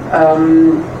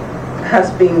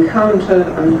has been countered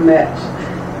and met.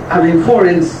 I mean, for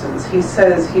instance, he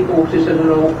says he bought it at an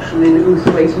auction in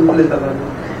Outhwaite and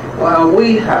Litherland. Well,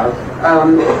 we have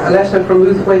a letter from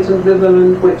Outhwaite and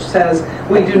Litherland which says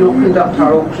we do not conduct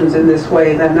our auctions in this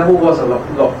way. There never was a lot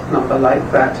number like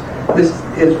that. This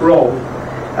is wrong.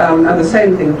 And the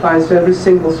same thing applies to every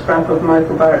single scrap of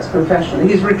Michael Barrett's confession.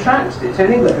 He's retracted it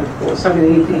anyway, of course. I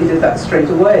mean, he did that straight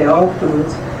away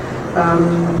afterwards.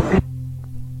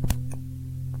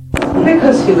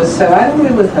 Because he was so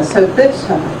angry with her, so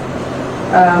bitter.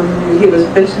 He was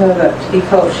bitter that he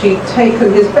felt she'd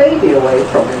taken his baby away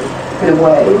from him, in a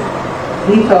way.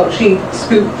 He felt she'd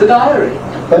scooped the diary.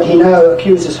 But he now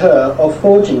accuses her of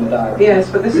forging the diary. Yes,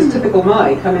 but this is typical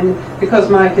Mike. I mean, because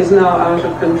Mike is now out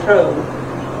of control,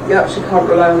 you actually can't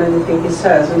rely on anything he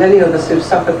says. And any of us who've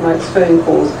suffered Mike's phone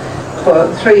calls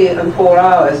for 3 and 4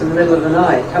 hours in the middle of the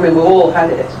night, I mean, we've all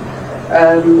had it,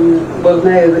 will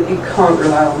know that you can't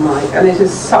rely on Mike. And it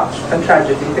is such a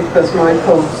tragedy because Mike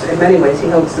holds, in many ways, he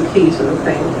holds the key to the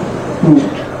thing.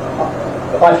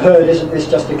 I've heard, isn't this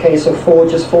just a case of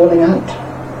forgers falling out?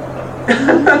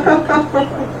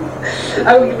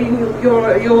 Oh, you mean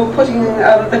you're putting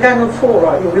the gang of 4,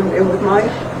 are you, in with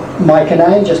Mike? Mike and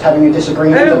Anne just having a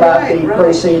disagreement about the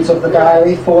proceeds of the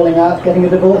diary, falling out, getting a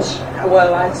divorce.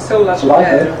 Well, I'd still love to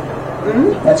know.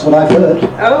 That's what I've heard.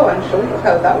 Oh, I'm sure you've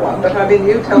heard that one. But I mean,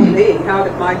 you tell me, how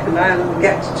did Mike and Anne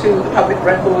get to the Public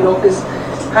Record Office?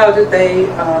 How did they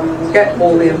get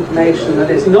all the information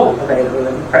that is not available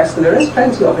in the press? And there is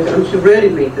plenty of it, and you really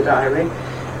read the diary.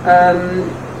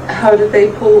 How did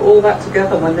they pull all that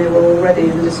together when they were already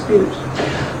in dispute?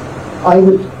 I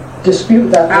would dispute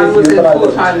that Anne with you, but I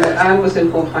wouldn't. Anne was in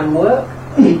full-time work.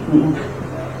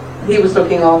 He was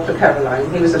looking after Caroline.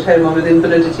 He was at home on an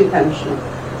invalidity pension.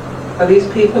 Are these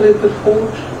people who could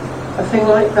forge a thing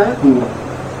like that?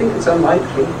 I think it's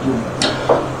unlikely.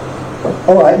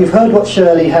 All right, you've heard what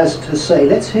Shirley has to say.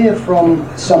 Let's hear from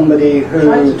somebody who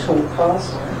Try to talk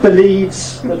fast.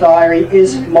 believes the diary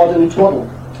is modern twaddle.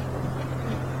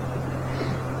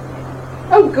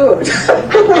 Oh, good.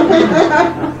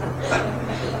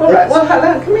 All right, well,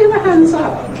 can we have a hands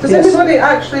up? Does anybody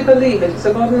actually believe it's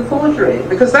a modern forgery?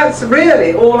 Because that's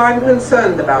really all I'm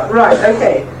concerned about. Right,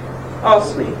 okay.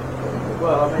 Ask me.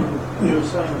 Well, I mean, you were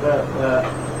saying about the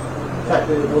fact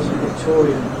that it wasn't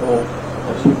Victorian, or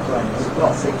as you claim, it's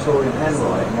not Victorian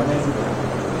handwriting. I mean,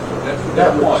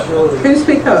 that would surely... Can you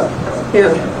speak up?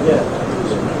 Yeah. Yeah.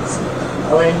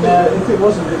 I mean, if it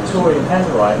wasn't Victorian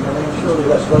handwriting, I mean, surely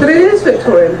that's... But it is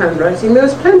Victorian handwriting. There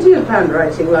was plenty of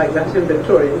handwriting like that in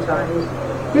Victorian times.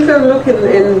 You can look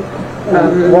in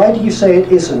why do you say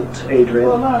it isn't, Adrian?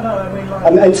 Well, no, I mean...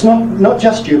 Like, it's not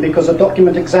just you, because a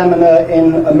document examiner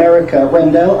in America,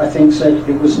 Rendell, I think, said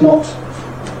it was not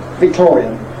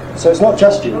Victorian. So it's not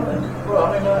just you. Well,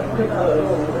 I mean,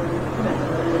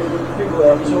 people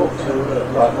that I've talked to,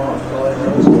 like Mark Flynn,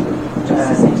 and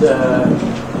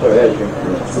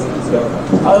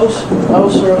I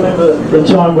also remember the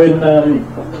time when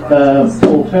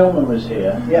Paul Feldman was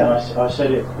here, I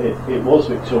said it was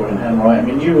Victorian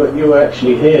handwriting, and you were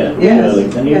actually here early,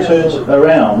 and you turned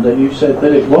around and you said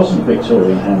that it wasn't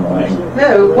Victorian handwriting.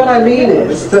 No, what I mean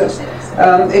is that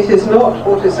it is not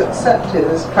what is accepted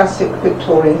as classic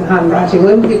Victorian handwriting.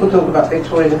 When people talk about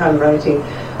Victorian handwriting,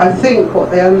 I think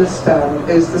what they understand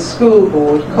is the school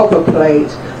board, copper plate,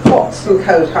 pots and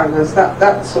coat hangers,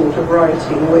 that sort of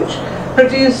writing, which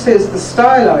produces the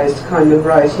stylised kind of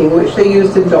writing which they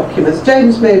used in documents.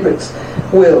 James Maybrick's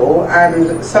will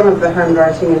and some of the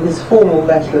handwriting in his formal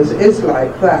letters is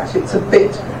like that. It's a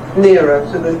bit nearer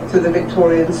to the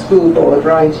Victorian school board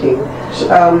writing.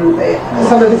 Some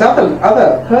of his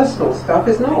other personal stuff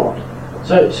is not.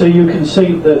 So you can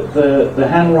see that the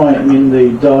handwriting in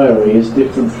the diary is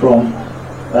different from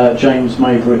James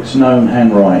Maybrick's known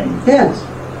handwriting. Yes.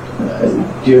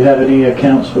 Do you have any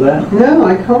accounts for that? No,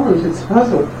 I can't. It's a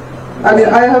puzzle. I mean,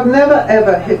 I have never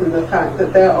ever hidden the fact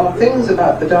that there are things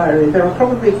about the diary. There are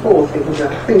probably 4 things.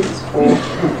 I think it's 4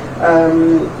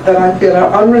 that I feel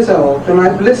are unresolved, and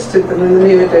I've listed them in the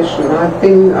new edition. I'm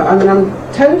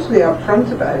totally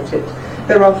upfront about it.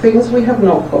 There are things we have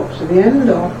not got to the end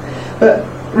of, but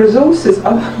resources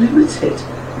are limited.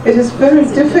 It is very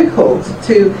difficult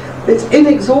to. It's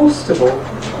inexhaustible,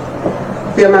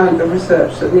 the amount of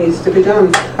research that needs to be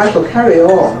done. I shall carry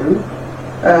on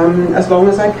as long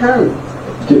as I can.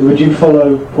 Would you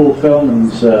follow Paul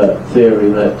Feldman's theory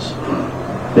that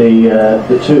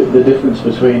the difference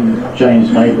between James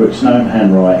Maybrick's known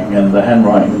handwriting and the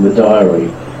handwriting in the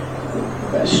diary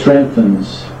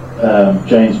strengthens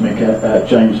James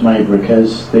Maybrick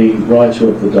as the writer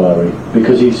of the diary,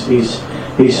 because he's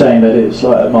saying that it's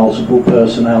like a multiple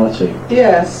personality?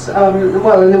 Yes,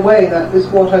 well, in a way that was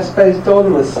what I suppose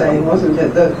Don was saying, wasn't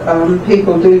it? That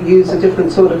people do use a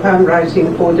different sort of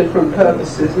handwriting for different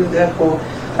purposes, and therefore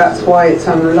that's why it's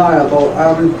unreliable.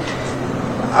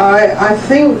 I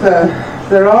think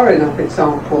there are enough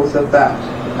examples of that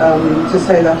to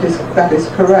say that is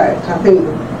correct. I think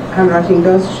handwriting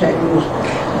does change.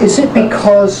 Is it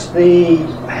because the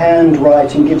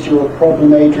handwriting gives you a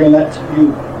problem, Adrian, that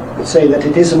you say that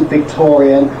it isn't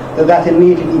Victorian, that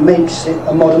immediately makes it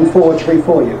a modern forgery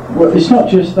for you? Well, it's not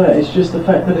just that, it's just the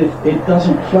fact that it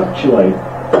doesn't fluctuate.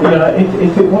 You know,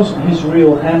 if it wasn't his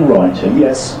real handwriting,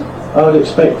 yes, I would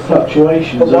expect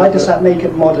fluctuations. But why does that make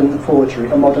it modern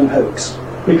forgery, a modern hoax?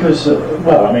 Because,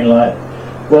 I'm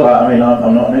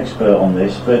not an expert on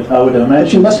this, but I would imagine...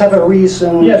 But you must have a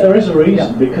reason... Yeah, there is a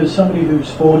reason, because somebody who's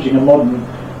forging a modern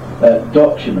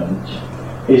document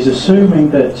is assuming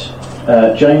that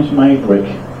James Maybrick,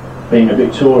 being a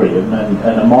Victorian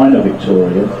and a minor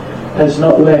Victorian, has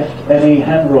not left any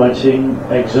handwriting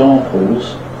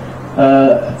examples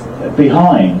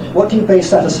behind. What do you base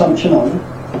that assumption on?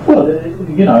 Well,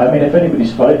 if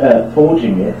anybody's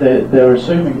forging it, they're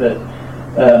assuming that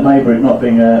Maybrick, not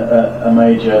being a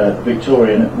major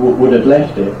Victorian, would have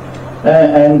left it.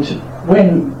 And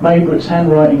when Maybrick's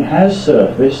handwriting has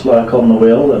surfaced, like on the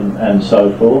will and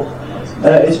so forth,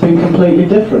 it's been completely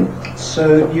different.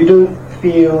 So you don't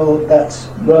feel that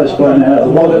a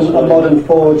modern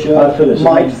forger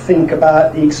might think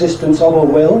about the existence of a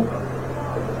will?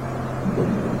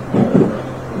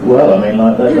 Well,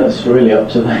 that's really up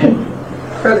to them.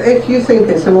 But if you think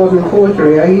it's a modern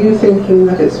forgery, are you thinking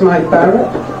that it's Mike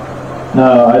Barrett?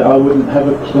 No, I wouldn't have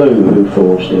a clue who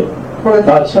forged it. Well,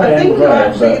 I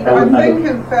think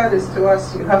in fairness to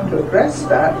us, you have to address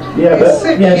that. Yeah,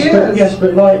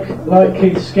 but like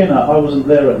Keith Skinner, I wasn't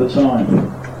there at the time.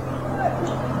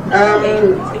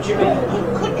 Could you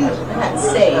perhaps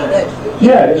say that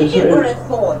if it were a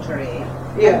forgery,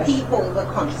 and people were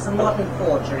conscious of modern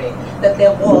forgery, that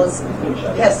there was,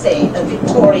 let's say, a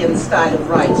Victorian style of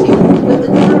writing, that the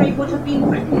diary would have been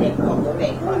written in copper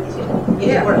plate writing if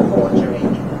it were a forgery?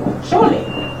 Surely.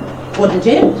 Wouldn't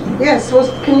it? Yes,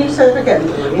 can you say it again?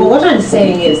 Well, what I'm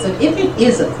saying is that if it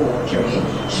is a forgery,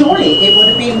 surely it would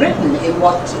have been written in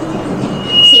what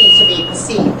seems to be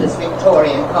perceived as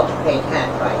Victorian copper plate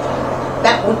handwriting.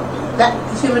 That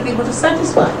presumably would have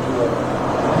satisfied you.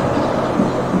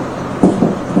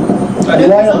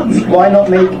 Why not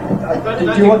make... do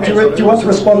you want to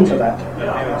respond to that?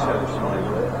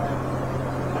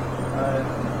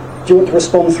 Do you want to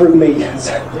respond through me? Yeah,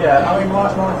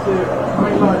 my theory...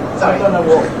 I don't know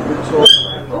what Victorian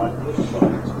handwriting looks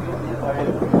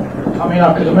like.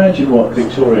 I could imagine what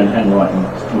Victorian handwriting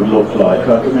would look like.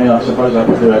 I suppose I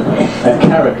could do a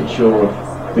caricature of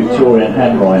Victorian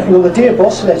handwriting. Well, the Dear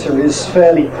Boss letter is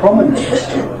fairly prominent.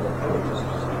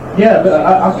 Yeah,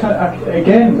 but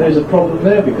again, there's a problem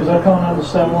there, because I can't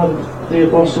understand why the Dear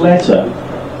Boss letter,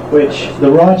 which the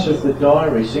writer of the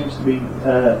diary seems to be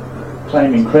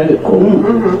claiming credit for. I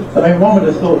mean, one would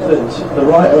have thought that the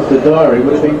writer of the diary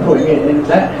would have been putting it in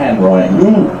that handwriting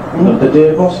of the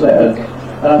Dear Boss letter.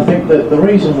 And I think that the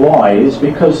reason why is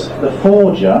because the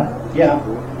forger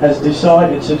has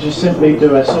decided to just simply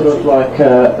do a sort of like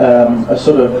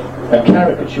a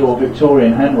caricature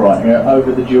Victorian handwriting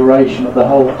over the duration of the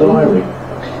whole diary.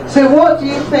 So what do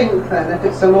you think then, if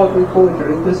it's a modern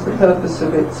forgery, was the purpose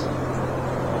of its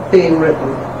being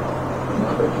written?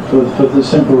 For the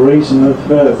simple reason of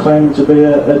claiming to be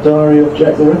a diary of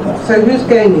Jack the Ripper. So who's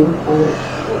gaining on it?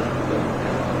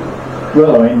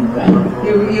 Well, I mean...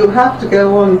 You have to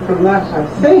go on from that, I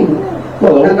think.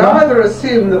 Well, and either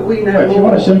assume that we know more. If you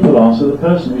want a simple answer, the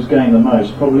person who's gained the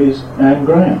most probably is Anne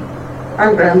Graham.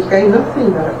 Anne Graham's gained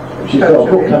nothing though. She's got a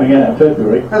book coming out in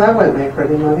February. Well, that won't make her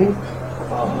any money.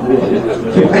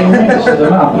 15 minutes is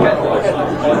enough.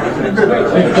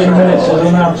 15 minutes is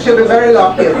enough. She'll be very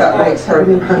lucky if that makes her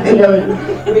any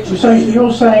money. So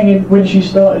you're saying when she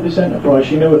started this enterprise,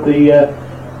 she knew what the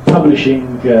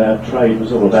publishing trade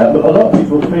was all about, but a lot of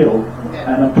people feel,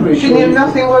 and I'm pretty sure... She knew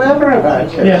nothing whatever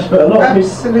about it. Yes, but a lot of people...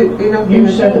 Absolutely nothing you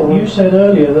said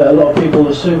earlier that a lot of people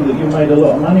assume that you made a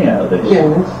lot of money out of this.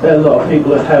 Yes. There are a lot of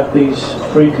people that have these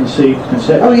preconceived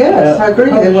conceptions. Oh yes, I agree,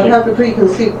 they will have the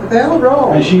preconceived, but they're all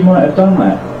wrong. And she might have done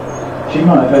that. She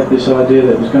might have had this idea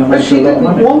that it was going to make her a lot of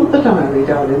money. But she didn't want the diary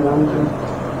down in London.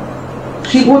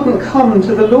 She wouldn't come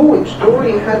to the launch.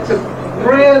 Doreen had to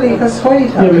really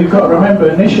persuade her. Yeah, but you've got to remember,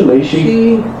 initially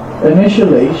she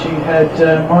had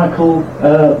Michael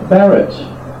Barrett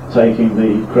taking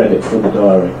the credit for the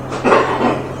diary.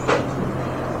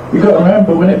 You've got to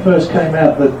remember, when it first came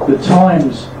out, the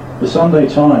Times, the Sunday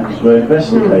Times, were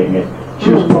investigating it.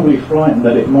 She was probably frightened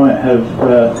that it might have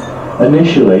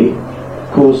initially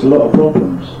caused a lot of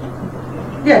problems.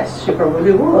 Yes, she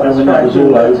probably was. And when that was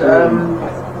all over,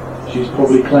 she's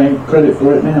probably claimed credit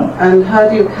for it now. And how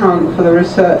do you account for the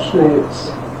research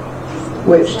notes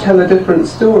which tell a different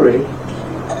story,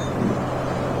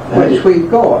 which we've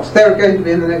got? They're going to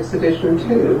be in the next edition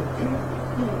too.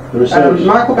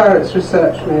 Michael Barrett's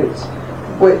research notes,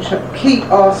 which keep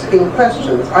asking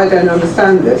questions. I don't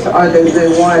understand this. I don't know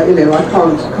why. I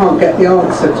can't get the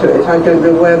answer to it. I don't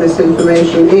know where this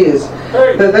information is.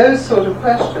 But those sort of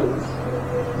questions.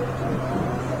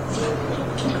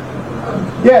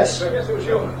 Yes. I guess it was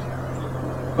yours.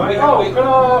 Can I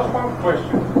ask one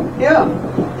question? Yeah.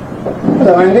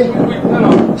 Hello, Andy.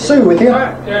 Sue with you.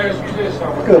 Yes, she's here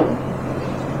somewhere. Good.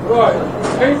 Right.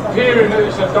 Keep hearing that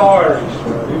it's a diary.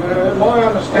 My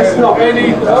understanding. It's not. I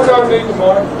don't need the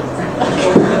mic.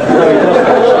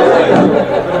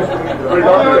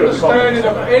 My understanding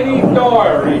of any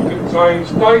diary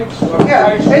contains dates, locations.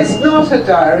 Yeah, it's not a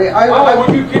diary.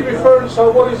 Well, you keep referring to,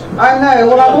 so what is it? I know.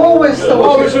 Well, I've always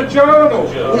thought. Oh, it's a journal.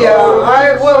 Yeah.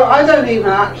 I don't even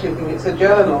actually think it's a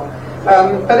journal.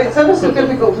 But it's ever so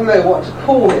difficult to know what to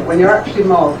call it when you're actually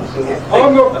marketing it.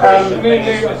 I'm not questioning it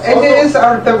is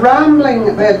the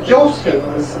rambling, they're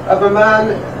jottings of a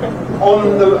man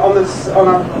on the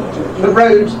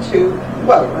road to,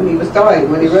 well, and he was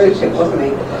dying when he wrote it, wasn't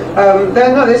he?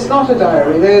 It's not a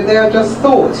diary, they are just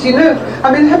thoughts.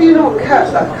 Have you not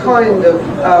kept that kind of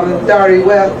diary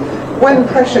where when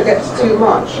pressure gets too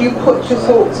much, you put your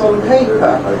thoughts on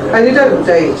paper and you don't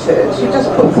date it, you just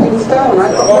put things down.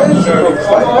 I've got loads of books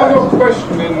like that. I'm not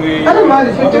questioning the... I don't mind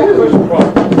if you do.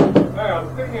 Now,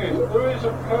 the thing is, there is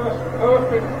a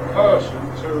perfect person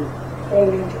to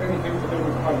forge anything to do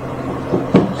with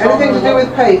paper. Anything to do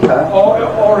with paper? Or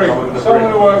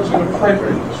someone who works in the print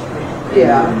industry.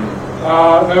 Yeah.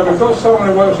 Now, because someone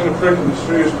who works in the print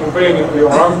industry is conveniently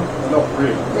your own, not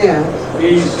really. Yeah.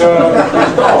 He's died,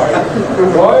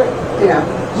 right? Yeah.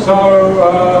 So,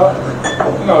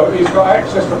 he's got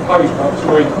access to paper to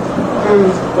read.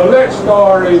 The Let's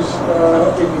diaries,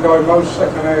 we can go most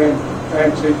second-hand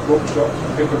antique bookshops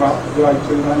and pick them up for the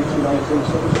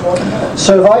 1875.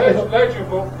 So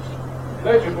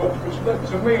Ledger books, which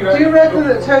to me... Do you reckon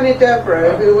that Tony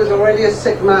Devereux, who was already a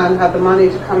sick man, had the money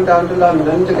to come down to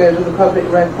London to go to the Public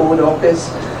Record Office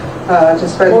to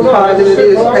spend time in the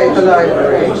newspaper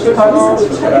library?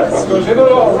 Because in a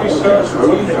lot of research that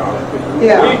we've done, we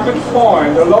could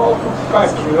find a lot of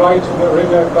facts related that are in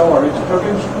their diaries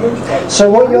produced newspapers.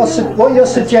 So what you're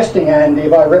suggesting, Andy,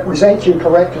 if I represent you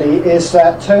correctly, is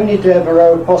that Tony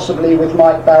Devereux, possibly with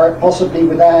Mike Barrett, possibly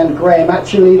with Anne Graham,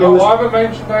 actually there was... No, I haven't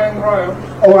mentioned Anne Graham.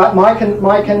 All right, Mike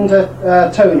and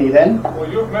Tony then. Well,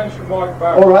 you've mentioned Mike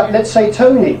Barrett. All right, let's say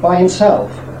Tony by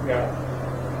himself. Yeah.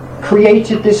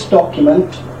 Created this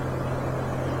document.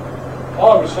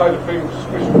 I would say the thing was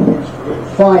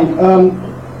suspicious. Fine.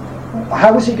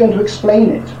 How is he going to explain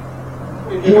it?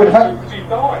 he would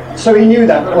have. So he knew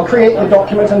that. Or create the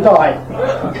document and die.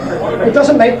 It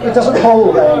doesn't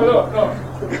hold then. Look.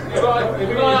 If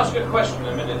I ask you a question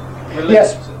in a minute.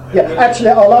 Yes. Yeah. Actually,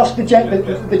 I'll ask the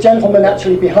gentleman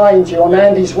actually behind you on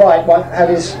Andy's right. Had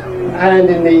his hand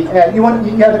in the air. You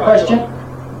had a question?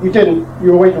 You didn't.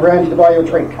 You were waiting for Andy to buy you a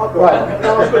drink. Right.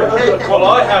 Well,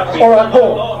 I have. All right,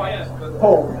 Paul.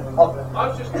 Paul. I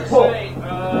was just going to say,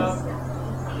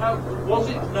 was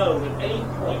it known at any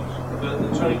point that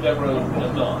Tony Devereux was going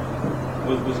to die?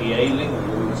 Was he ailing,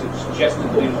 or was it suggested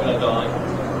that he was going to die?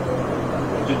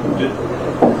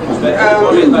 Was there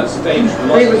anybody at that stage?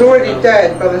 He was already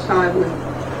dead by the time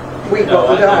we got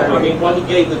the diary. I mean, when he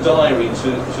gave the diary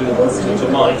to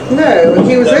Mike. No,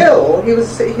 he was ill. He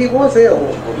was ill.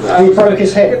 He broke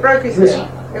his head. He broke his head.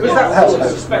 It was that sort I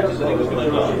of. suspected that he was going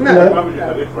to die. No.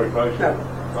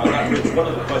 Right, that was one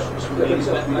of the questions from me.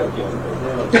 So let me know.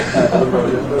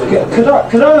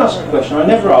 Could I ask a question? I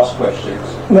never ask questions.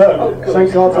 No,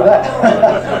 thank God for that.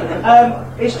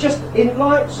 It's just in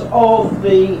light of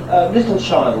the Little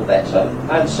Child letter,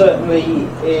 and certainly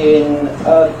in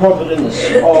providence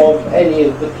of any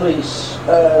of the police,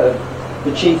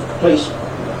 the chief police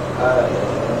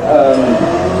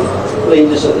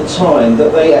leaders at the time,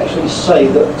 that they actually say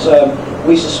that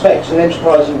we suspect an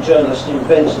enterprising journalist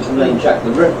invented the name Jack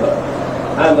the Ripper.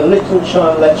 And the Little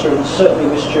Child letter, and certainly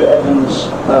with Stuart Evans'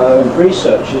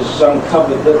 research, has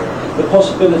uncovered the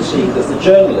possibility that the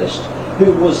journalist,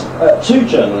 who was two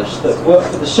journalists that worked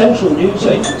for the Central News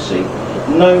Agency,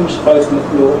 known to both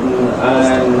McNaughton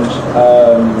and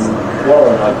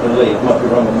Warren, I believe, might be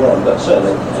wrong on Warren, but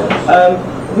certainly,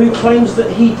 who claims that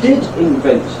he did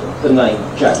invent the name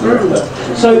Jack the Ripper.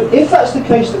 So if that's the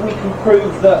case, that we can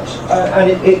prove that, and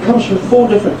it comes from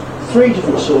three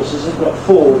different sources, if not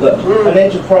four, that an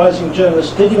enterprising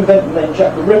journalist did invent the name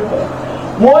Jack the Ripper,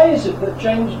 why is it that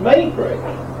James Maybrick,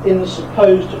 in the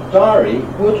supposed diary,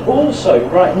 would also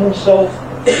write himself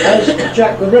as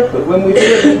Jack the Ripper, when we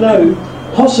already know,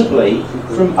 possibly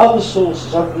from other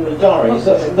sources other than the diary,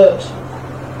 that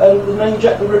the name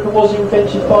Jack the Ripper was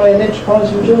invented by an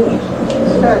enterprising journalist?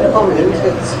 Fair comment.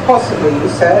 It's possibly, you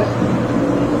said.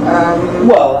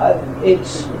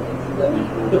 It's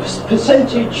the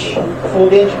percentage for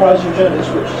the enterprising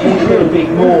journalist, which is usually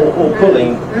being more or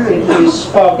bullying, is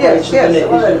far greater than it is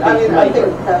with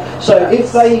Maybrick. So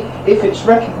if it's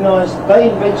recognised that they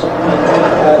invented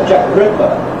Jack the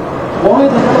Ripper, why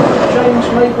the hell did James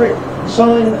Maybrick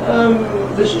sign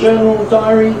this journal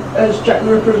diary as Jack the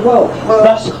Ripper as well,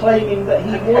 thus claiming that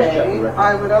he was Jack the Ripper?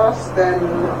 I would ask then,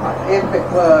 if it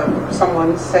were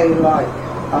someone, say, like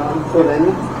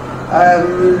Bullen,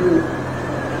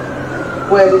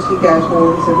 where did he get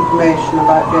all his information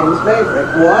about James Maybrick?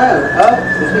 Why on earth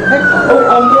did he pick on him?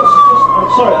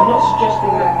 I'm not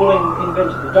suggesting that Bullen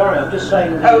invented the diary. I'm just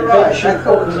saying the invention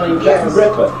of the name Jack the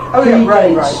Ripper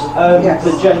predates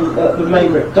the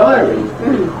Maybrick diary,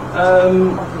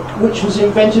 which was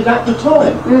invented at the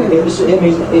time.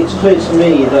 It's clear to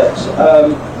me that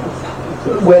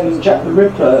when Jack the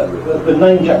Ripper, the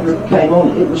name Jack the Ripper came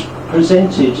on, it was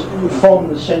presented from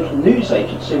the Central News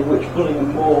Agency, which Bulling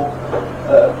and Moore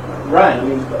ran. I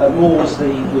mean, Moore was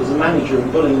the manager,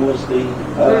 and Bulling was the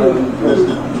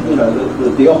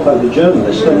oppo, the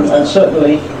journalist. And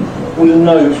certainly we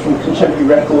know from contemporary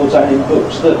records and in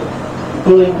books that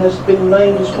Bulling has been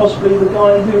named as possibly the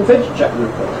guy who invented Jack the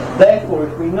Ripper. Therefore,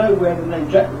 if we know where the name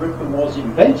Jack the Ripper was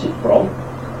invented from,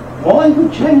 why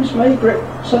would James Maybrick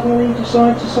suddenly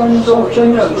decide to sign himself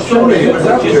James?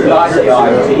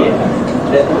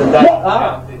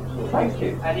 Thank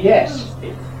you. Yes,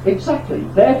 exactly.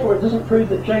 Therefore, it doesn't prove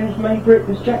that James Maybrick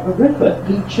was Jack the Ripper.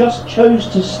 He just chose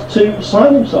to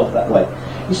sign himself that way.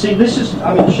 You see, this is,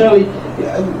 Shirley,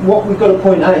 what we've got to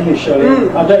point out here, Shirley,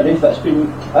 I don't know if that's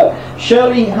been...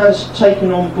 Shirley has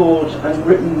taken on board and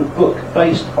written the book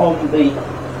based on the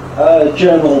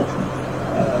journal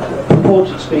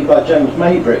purported to be by James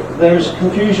Maybrick. There is a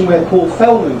confusion where Paul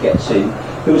Fellman gets in,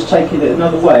 who has taken it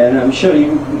another way, and I'm sure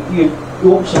you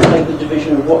also make the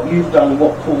division of what you've done and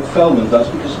what Paul Fellman does,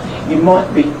 because you might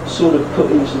be sort of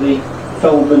put into the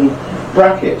Fellman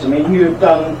bracket. I mean, you have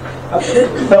done...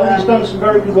 Fellman's done some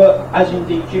very good work, as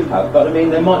indeed you have, but I mean,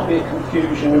 there might be a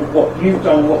confusion of what you've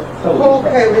done and what Fellman's Paul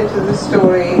done. came into the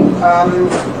story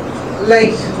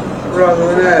late rather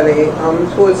than early,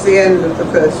 towards the end of the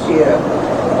first year.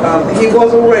 He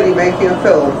was already making a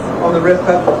film on the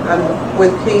Ripper, and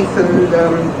with Keith and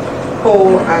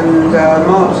Paul and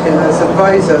Martin as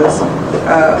advisors,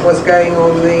 was going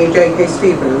on the J.K.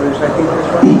 Stephen route, I think was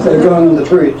right. They're going on the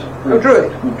Druid. Oh,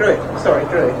 Druid. Sorry,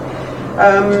 Druid.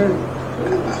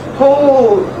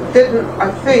 Paul didn't,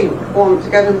 I think, want to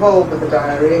get involved with the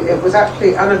diary. It was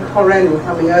actually Anna Corren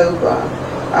coming over,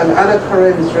 and Anna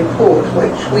Corren's report,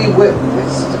 which we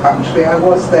witnessed, actually I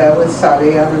was there with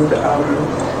Sally and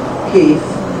Keith,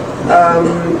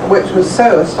 which was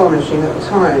so astonishing at the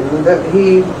time that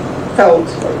he felt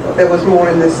there was more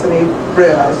in this than he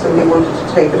realised, and he wanted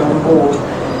to take it on board.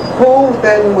 Paul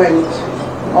then went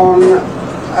on,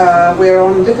 we're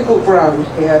on difficult ground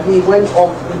here, he went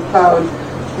off and ploughed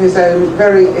his own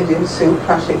very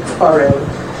idiosyncratic furrow,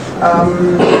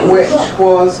 which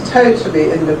was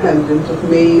totally independent of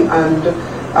me, and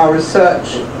our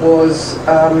research was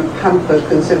hampered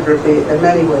considerably in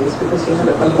many ways because he had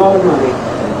a lot of money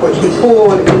which he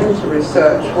poured into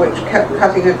research, which kept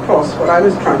cutting across what I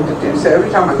was trying to do. So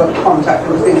every time I got contact,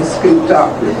 it was being scooped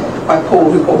up by Paul,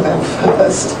 who got there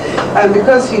first. And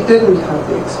because he didn't have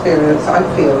the experience, I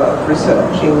feel, of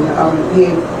researching,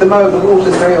 the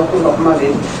waters very often got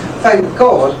muddied. Thank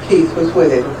God Keith was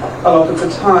with him a lot of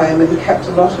the time, and he kept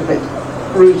a lot of it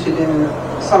rooted in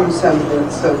some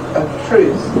semblance of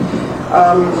truth.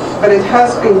 But it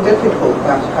has been difficult,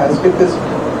 that has, because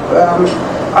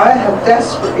I have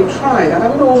desperately tried. I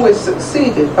haven't always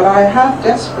succeeded, but I have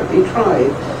desperately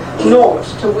tried not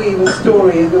to weave a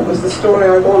story that was the story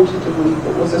I wanted to weave.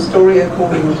 It was a story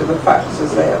according to the facts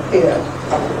as they appeared.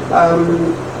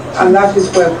 And that is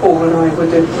where Paul and I were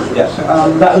different. Yes.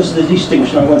 That was the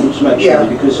distinction I wanted to make sure,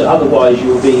 because otherwise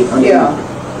you'll be... I'm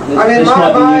a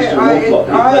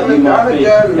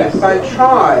journalist. I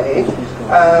try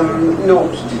not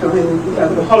to be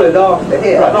hollowed after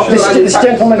here. Right. This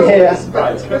gentleman here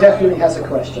definitely has a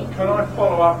question. Can I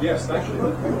follow up? Yes, thank you.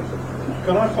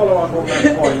 Can I follow up on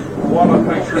that point? While I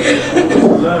pay tribute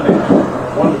to learning,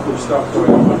 wonderful stuff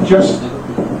going on.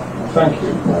 Thank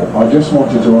you. I just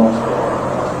wanted to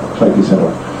ask, take his head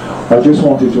off. I just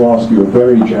wanted to ask you a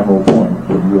very general point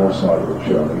from your side of it,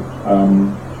 Shirley.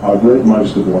 I've read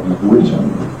most of what you've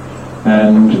written,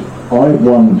 and I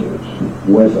wondered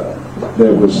whether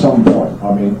there was some point,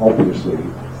 I mean, obviously,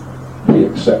 we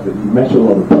accept that you met a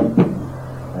lot of people,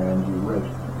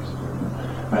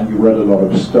 and you read a lot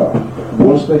of stuff.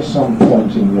 Was there some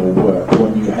point in your work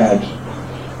when you had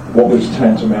what was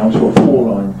tantamount to a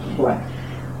 4-line flash,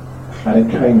 and it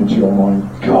came into your mind,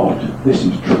 God, this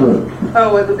is true?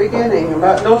 Oh, at the beginning,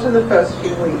 but not in the first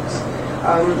few weeks.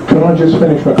 Can I just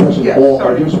finish my question? Yes,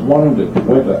 I just wondered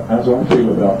whether, as I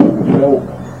feel about Paul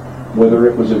Feldman, whether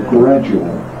it was a gradual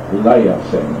layer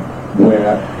thing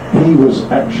where he was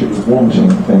actually wanting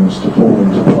things to fall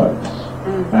into place,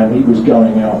 and he was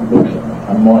going out looking,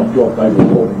 and my God, they were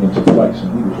falling into place,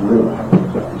 and he was real happy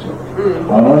about it.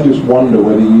 And I just wonder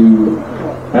whether you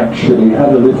actually had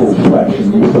a little flash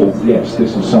and you thought, yes,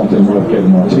 this is something worth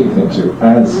getting my teeth into,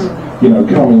 as you know,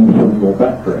 coming from your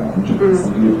background,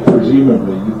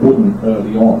 presumably you wouldn't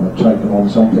early on have taken on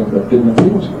something that didn't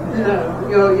appeal to you.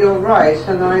 No, you're right,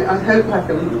 and I hope I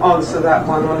can answer that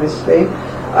one honestly.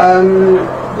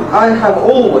 I have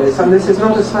always, and this is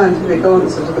not a scientific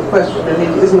answer to the question, and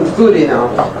it isn't good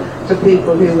enough to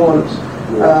people who want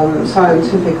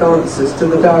scientific answers to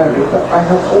the diary, but I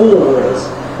have always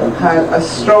had a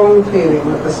strong feeling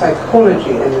that the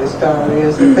psychology in this diary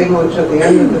is the thing which at the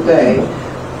end of the day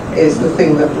is the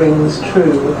thing that rings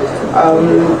true.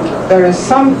 There is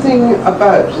something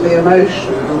about the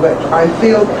emotion which I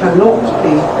feel cannot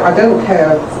be, I don't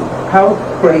care how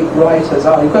great writers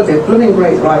are, you've got to be a blooming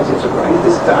great writer to write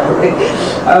this diary.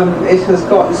 It has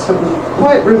got some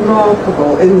quite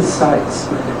remarkable insights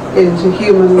into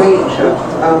human nature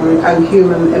and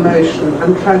human emotion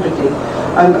and tragedy.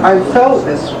 And I felt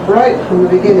this right from the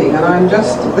beginning, and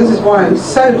this is why I'm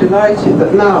so delighted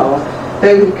that now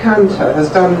David Cantor has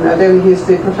done, he's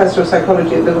the Professor of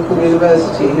Psychology at Liverpool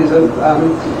University, who's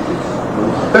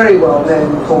very well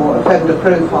known for offender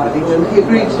profiling, and he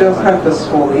agreed to do a preface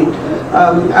for me.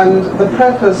 And the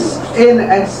preface, in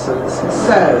essence,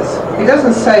 says, he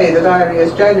doesn't say the diary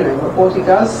is genuine, but what he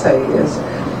does say is,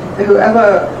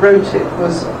 whoever wrote it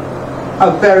was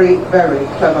a very, very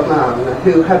clever man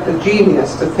who had the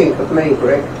genius to think of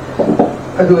Maybrick,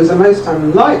 who is a most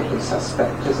unlikely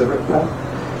suspect as a Ripper,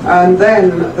 and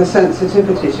then the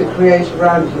sensitivity to create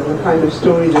around him the kind of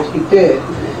story that he did.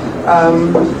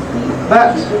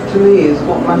 That, to me, is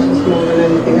what matters more than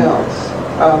anything else.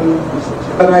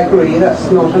 But I agree, that's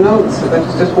not an answer. That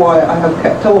is just why I have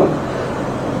kept on.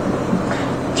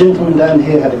 Gentleman down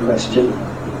here had a question.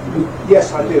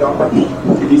 Yes, I did.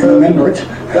 If you can remember it.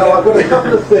 No, I've got a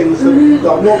couple of things that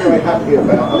I'm not very happy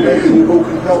about, and maybe you all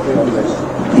can help me on this.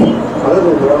 I don't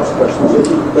know the last question, so if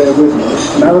you can bear with me.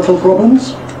 Marital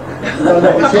problems? No, not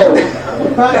at all.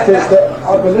 The fact is that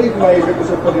I believe Maverick was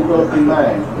a pretty wealthy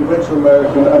man. He went to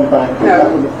America and back, and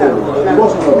that would have fallen. He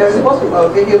wasn't wealthy. No, he wasn't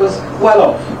wealthy. He was well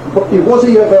off. But was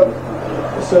he of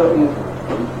a certain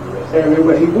area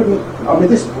where he wouldn't? I mean,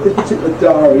 this particular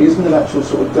diary isn't an actual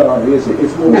sort of diary, is it?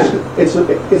 It's more. No. It's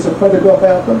a photograph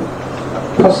album.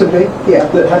 Possibly, yeah.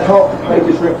 That had half the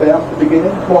pages ripped out at the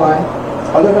beginning. Why?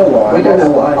 I don't know why. We don't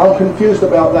know why. I'm confused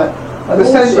about that. And the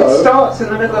sentence starts in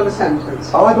the middle of a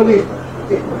sentence. I believe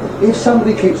if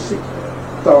somebody keeps a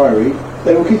diary,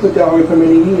 they will keep a diary for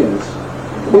many years.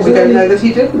 Well, we don't know that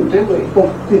he didn't, do we? Well,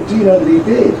 do you know that he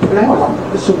did?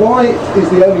 No. So why is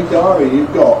the only diary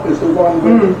you've got is the one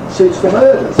that seeks for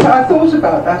murders? So I thought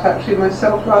about that actually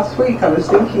myself last week. I was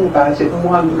thinking about it and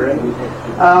wondering.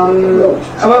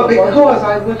 Well, because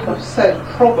I would have said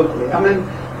probably. I mean,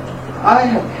 I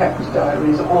have kept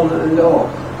diaries on and off,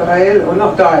 but well,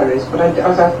 not diaries, but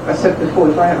as I said before,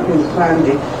 if I haven't been to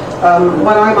Andy,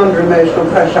 when I'm under emotional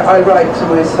pressure, I write to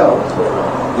myself.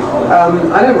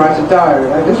 I don't write a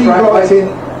diary. I just write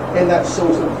in that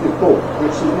sort of book,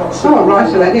 which is not. Oh, I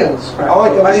write in any old scrap.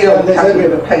 Any old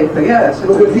packet of paper. Yes.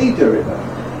 But would he do it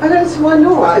then? I don't see why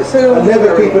not. It's so. And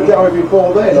never keep a diary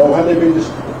before then, or have they been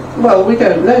just? Well, we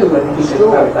don't know when he did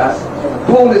about that.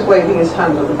 Paul is waving his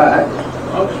hand at the back.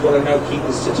 I was wondering how Keith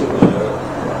is sitting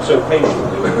there so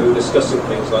patiently when we were discussing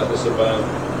things like this about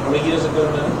how many years ago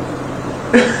now?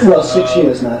 Well, 6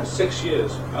 years now. 6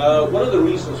 years. One of the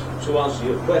reasons to answer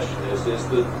your question is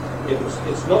that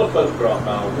it's not a photograph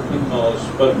album because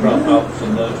photograph albums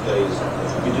in those days,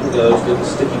 you didn't get those little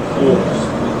sticky corners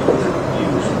that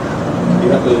you used. You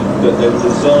had they were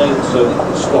designed so that you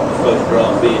could slot the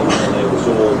photograph in and it was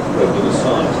all regular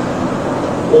size.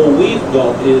 All we've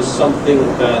got is something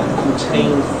that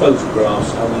contained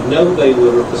photographs, and we know they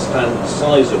were of the standard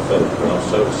size of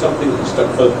photographs, so it's something that you stuck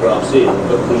photographs in,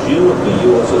 but presumably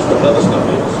you also stuck other stuff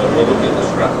in, so we're looking at the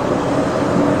scrap.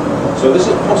 So this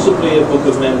is possibly a book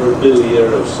of memorabilia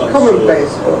of some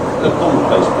commonplace sort. A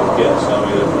commonplace book, yes. I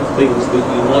mean, things that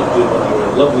you might do when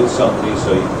you're in love with somebody,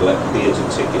 so you collect theatre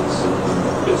tickets and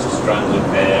bits of strands of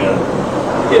hair.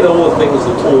 You know, all the things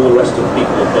that all the rest of the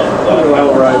people have done, like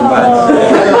our own bats.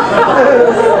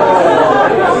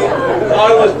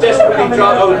 I was desperately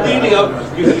trying, I was leading up,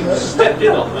 you stepped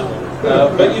in on that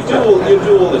one. But you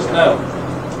do all this now.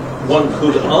 One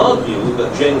could argue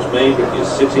that James Maverick is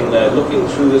sitting there looking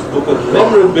through this book of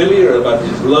memorabilia about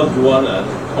his loved one and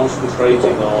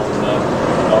concentrating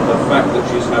on the fact that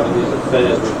she's having these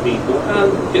affairs with people,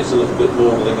 and gets a little bit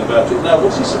maudling about it. Now,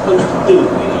 what's he supposed to do? You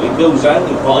know, he goes out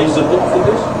and he buys a book for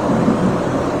this.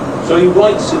 So he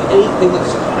writes in anything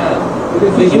that's at hand. But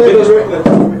if he's never written a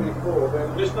diary before, then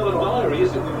it's not a diary,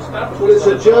 is it? We've established. Well, it's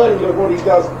a journal of what he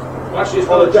does. Well, actually,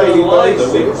 it's not a daily either.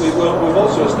 We've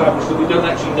also established that we don't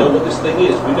actually know what this thing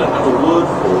is. We don't have a word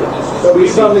for it. So he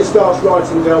suddenly starts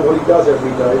writing down what he does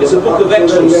every day. It's a book of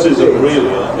exorcism,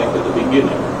 really, I think, at the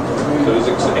beginning. So he's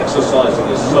exercising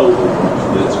his soul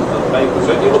with the paper.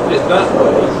 So if you look at it that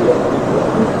way,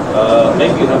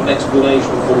 maybe you have an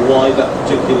explanation for why that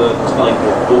particular type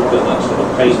of book and that sort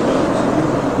of paper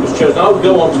was chosen. I would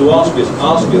go on to ask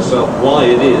yourself why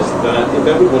it is that if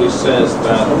everybody says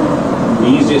that the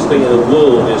easiest thing in the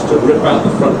world is to rip out the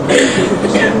front pages of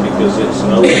this thing because it's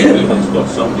an old book and it's got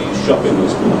somebody who's shopping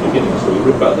list from the beginning, so we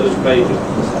rip out those pages.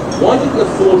 Why didn't the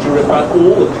forger rip out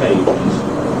all the pages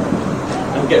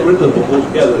and get rid of them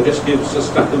altogether and just give us a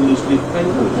stack of loose leaf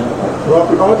papers? Well,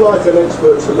 I'd like an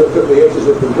expert to look at the edges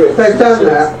of the rips. They've done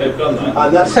that. They've done that.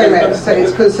 And that's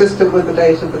it's consistent with the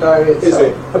date of the diary itself.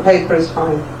 Is it? The paper is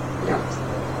fine. Yeah.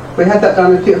 We had that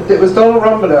done. It was Donald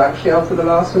Rumbelow actually after the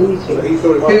last meeting who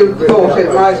thought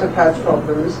it might have had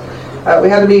problems. We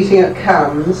had a meeting at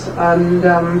Cannes and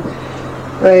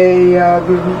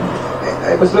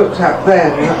it was looked at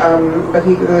then, but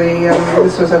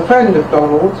this was a friend of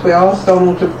Donald's.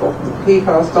 Keith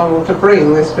asked Donald to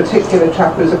bring this particular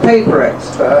chap who's a paper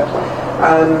expert,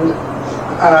 and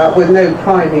with no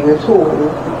priming at all,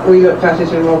 we looked at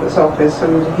it in Robert's office,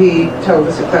 and he told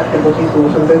us exactly what he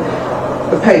thought, and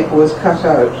the paper was cut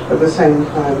out at the same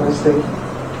time as the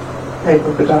paper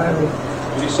of the diary.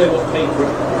 Did you say what paper?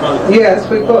 Yes,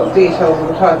 we've got details on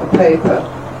the type of paper.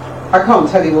 I can't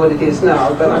tell you what it is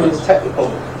now, but I mean it's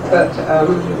technical. But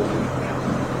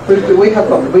we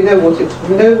know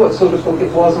what sort of book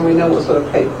it was, and we know what sort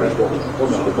of paper it was. What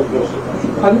sort of book was it?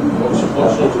 Pardon? What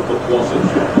sort of book was it?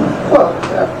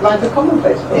 Well, like a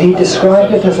commonplace book. He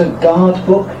described it as a guard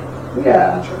book.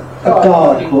 Yeah. A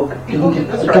guard book. He called it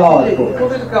a guard book.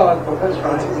 That's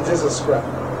right. It is a scrap.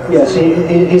 Yes,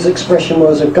 his expression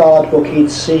was a guard book. He'd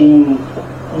seen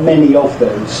many of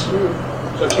those.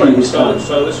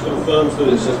 So this confirms that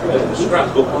it's a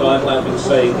scrapbook that I've been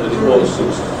saying that it was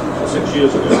since 6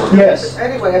 years ago. Yes.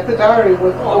 Anyway, if the diary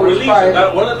was released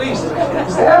that one at least.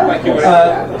 Thank you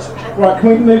very much. Right, can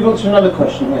we move on to another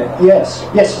question here? Yes.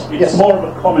 It's more of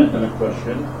a comment than a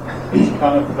question. It's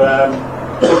kind of,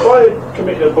 if I had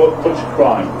committed a bunch of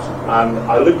crimes and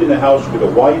I lived in a house with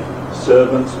a wife,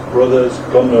 servants, brothers,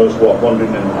 God knows what,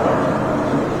 wandering in the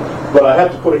house, but I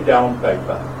had to put it down on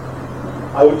paper,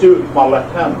 I would do it with my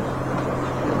left hand.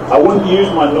 I wouldn't use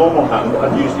my normal hand,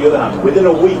 I'd use the other hand. Within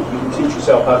a week, you can teach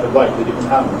yourself how to write with a different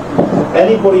hand.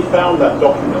 Anybody found that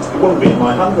document, it wouldn't be in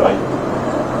my handwriting.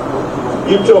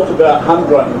 You talked about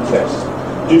handwriting tests.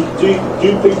 Do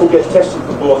people get tested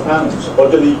for both hands? Or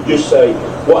do they just say,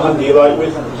 what hand do you write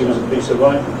with? Give us a piece of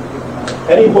writing.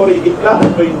 Anybody, if that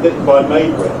had been written by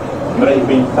Maybrick, and it had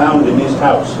been found in his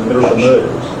house in the middle of the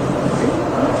murders,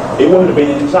 it wouldn't have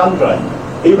been in his handwriting.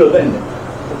 He would have written it.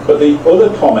 But the other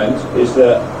comment is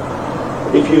that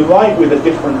if you write with a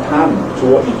different hand to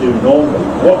what you do normally,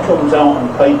 what comes out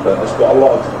on paper has got a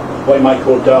lot of what you might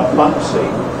call dark fantasy.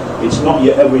 It's not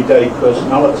your everyday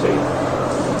personality.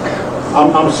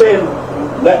 I'm saying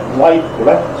left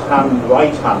hand,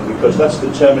 right hand, because that's the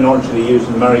terminology they use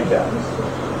in America,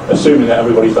 assuming that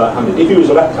everybody's right-handed. If he was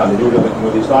left-handed, he would have written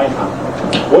with his right hand.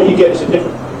 What you get is a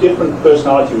different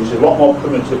personality, which is a lot more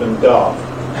primitive and dark.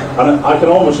 And I can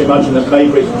almost imagine that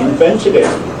Maybrick invented it,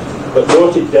 but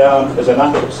wrote it down as an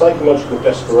act of psychological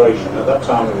desperation at that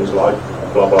time of his life,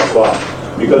 blah, blah, blah.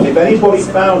 Because if anybody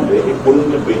found it, it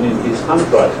wouldn't have been in his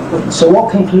handwriting. So what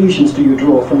conclusions do you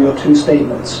draw from your two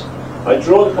statements? I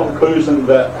draw the conclusion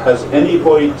that has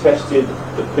anybody tested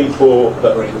the people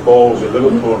that are involved with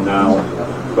Liverpool now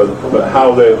for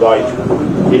how they write,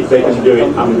 if they can do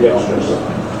it ambidextrous?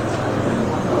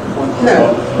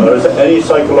 No. Or has any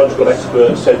psychological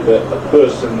expert said that a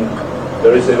person,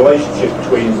 there is a relationship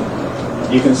between,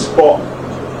 you can spot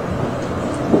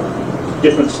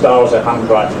different styles of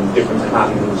handwriting, different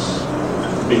hands,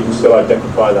 but you can still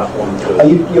identify that one too.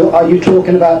 Are you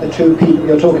talking about the two people?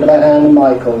 You're talking about Anne and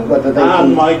Michael, whether they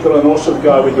Michael, and also the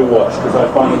guy with the watch, because I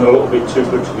find them a little bit too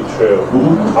good to be true.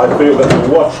 Mm-hmm. I feel that the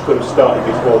watch could have started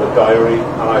before the diary,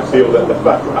 and I feel that the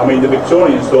fact, I mean, the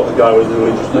Victorians thought the guy was a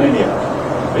religious maniac.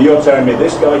 And you're telling me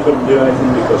this guy couldn't do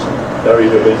anything because they're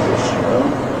religious, you know?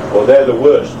 Or they're the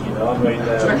worst, you know? I mean,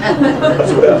 that's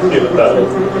what I feel about it.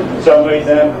 So, I mean,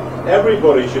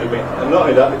 everybody should have been, and not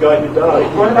only that, the guy who died.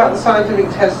 What about the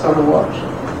scientific tests on the watch?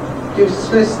 Do you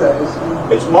dismiss those?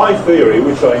 It's my theory,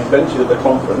 which I invented at the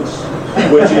conference,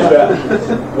 which is that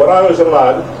when I was a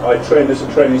lad, I trained as a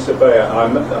trainee surveyor,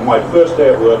 and on my first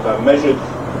day at work, I measured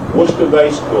Worcester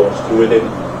race course to within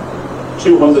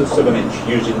 200ths of an inch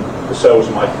using the soles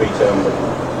of my feet only.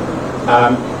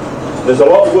 There's a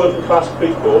lot of working class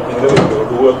people in Liverpool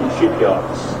who work in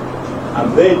shipyards,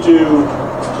 and they do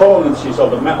tolerances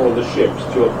of the metal of the ships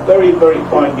to a very, very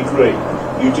fine degree.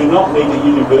 You do not need a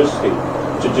university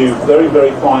to do very,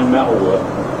 very fine metal work.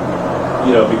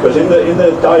 You know, because in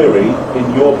the diary,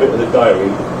 in your bit of the diary,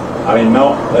 and in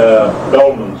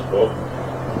Bellman's book,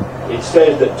 it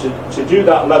says that to do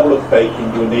that level of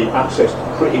faking, you'll need access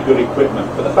to pretty good equipment.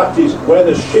 But the fact is, where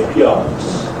there's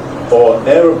shipyards or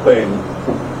aeroplane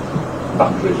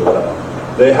factories or whatever,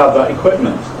 they have that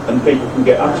equipment and people can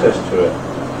get access to it.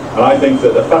 And I think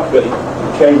that the fact that it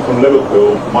came from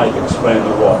Liverpool might explain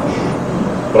the watch.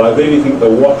 But I really think the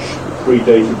watch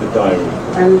predated the diary.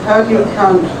 And how do you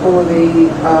account for the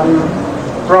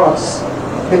brass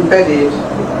embedded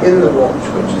in the watch,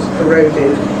 which is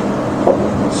corroded?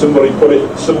 Somebody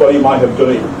might have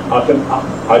done it. I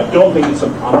don't think it's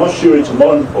I'm not sure it's a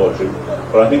modern portrait,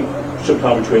 but I think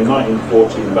sometime between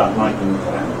 1914 and about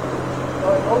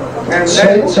 1910.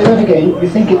 Say that again. You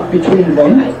think it's between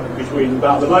when? Between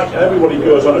about the night. Everybody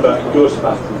goes on about it goes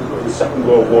back to the Second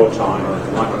World War time,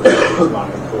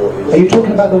 1940s. Are you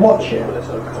talking about the watch here?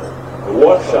 The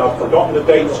watch. I've forgotten the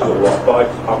dates of the watch, but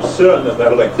I'm certain that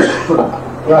they're linked.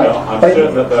 Right. I'm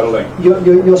certain that they're linked.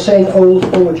 You're saying old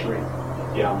forgery.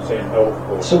 Yeah, I'm saying old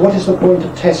forgery. So what is the point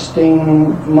of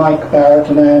testing Mike Barrett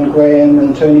and Anne Graham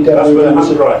and Tony Devereux? That's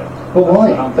for the handwriting. But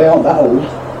why? They aren't that old.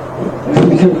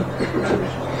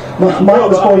 Mike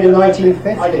was born in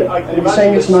 1950, and you're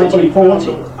saying it's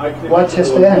 1940. Why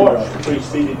test their handwriting? Watch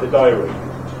preceded the diary.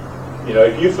 You know,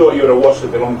 if you thought you were a watch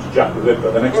that belonged to Jack the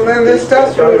Ripper, the next well, then this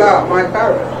does rule out Mike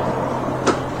Barrett.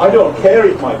 I don't care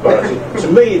if Mike Barrett. To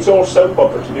me, it's all soap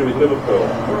opera to do with Liverpool.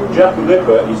 Jack the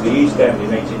Ripper is the East End in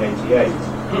 1888,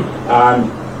 and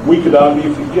we could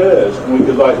argue for years, and we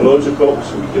could write loads of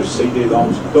books, and we could have CD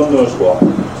on, God knows what.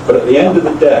 But at the end of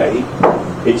the day,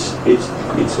 it's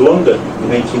London in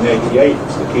 1888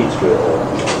 that's the key to it all.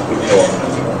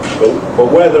 difficult,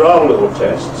 but where there are little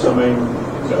tests, I mean,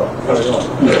 carry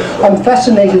on. I'm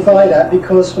fascinated by that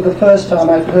because for the first time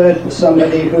I've heard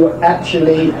somebody who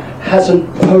actually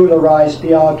hasn't polarised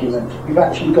the argument. We've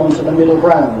actually gone to the middle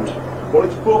ground. Well,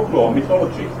 it's folklore,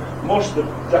 mythology. Most of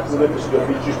the Jack the Ripper stuff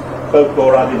is just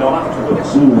folklore added on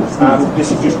afterwards. And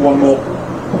this is just one more.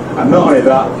 And not only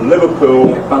that,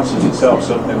 Liverpool fancies itself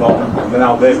something modern, and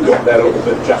now they've got their little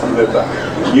bit of Jack the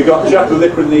Ripper. You got Jack the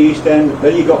Ripper in the East End,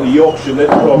 then you got the Yorkshire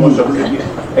Ripper almost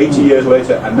 80 years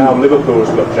later, and now Liverpool's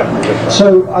got Jack the Ripper.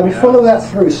 So I mean, follow that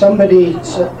through. Somebody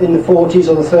in the 40s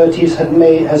or the 30s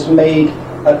has made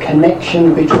a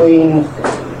connection between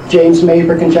James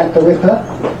Maybrick and Jack the Ripper.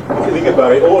 If you think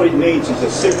about it, all it needs is a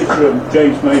signature of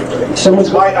James Maybrick.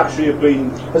 Someone's might actually have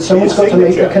been. But someone's got to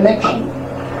make a connection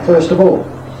first of all.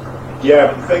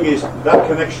 Yeah, but the thing is, that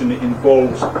connection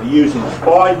involves using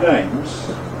 5 names,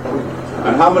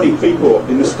 and how many people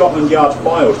in the Scotland Yard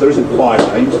files? There isn't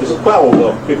 5 names, there's 12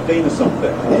 or 15 or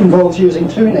something. It involves using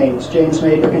 2 names, James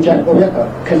Maybrick and Jack the Ripper.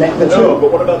 Connect the 2. No,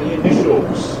 but what about the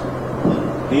initials?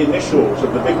 The initials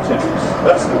of the victims.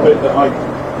 That's the bit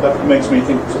that makes me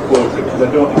think it's a forgery, because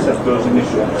I don't accept those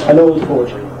initials. An old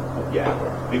forgery. Yeah,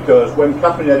 because when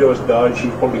Catherine Eddowes died, she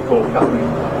was probably called Catherine.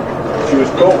 She was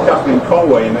called Kathleen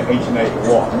Conway in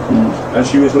 1881, and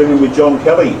she was living with John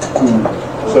Kelly.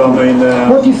 So I mean,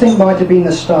 what do you think might have been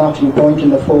the starting point in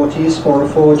the 40s for a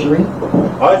forgery?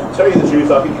 I tell you the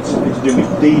truth, I think it's to do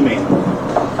with deeming.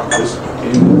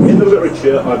 In the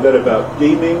literature, I've read about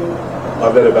deeming.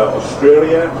 I've read about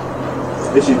Australia.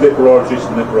 This is lipologist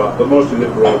and lipologist, but mostly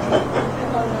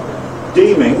lipologist.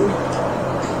 Deeming,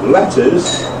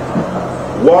 letters,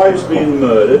 wives being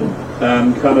murdered,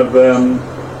 and kind of.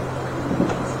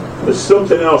 There's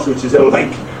something else which is a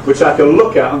link, which I can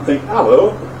look at and think,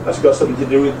 hello, that's got something to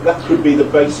do with, that could be the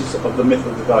basis of the myth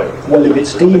of the diary. Well, if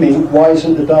it's deeming, why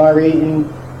isn't the diary in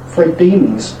Fred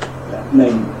Deeming's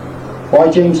name? Why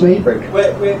James Maybrick?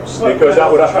 Because that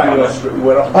would have to be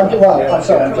Australia. I'm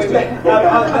sorry.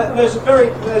 There's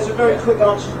a very quick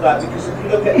answer to that, because if you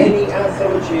look at any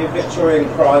anthology of Victorian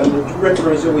crime, the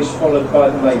Ripper is always followed by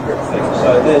the Maybrick thing,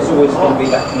 so there's always going to be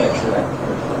that connection there.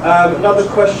 Another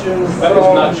question. That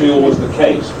isn't actually always the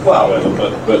case. Well,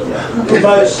 but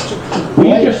most.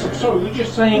 Were you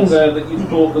just saying there that you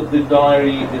thought that the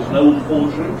diary is an old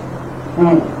forgery?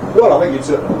 Well, I think it's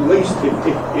at least, if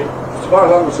as far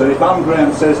as I'm concerned, if Anne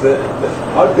Graham says that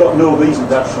I've got no reason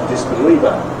to actually disbelieve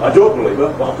her, I don't believe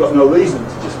her, but I've got no reason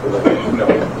to disbelieve her. No.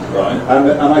 Right.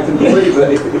 And I can believe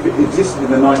that if it existed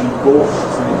in the 1940s,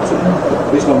 it took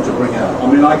this long to bring out. I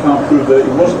mean, I can't prove that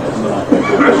it wasn't in the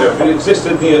 1940s. If it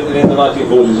existed in the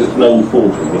 1940s, it's an old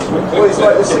forgery. Well, it's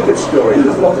like the Sickert story.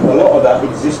 There's a lot of that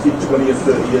existed 20 or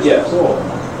 30 years before.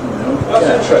 That's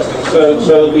interesting.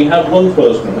 So we have one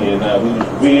person here now who's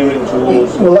veering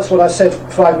towards. Well, that's what I said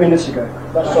 5 minutes ago.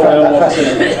 That's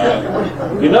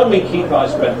fascinating. You know me, Keith. I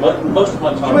spent most of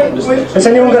my time on this. Has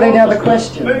anyone got any other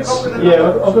questions? Yeah,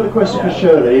 I've got a question for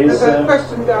Shirley. There's a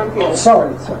question down here.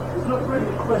 Sorry. It's not really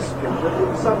a question, but it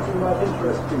was something quite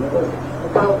interesting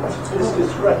about this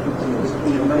discrepancy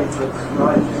between Maybrick's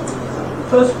writing.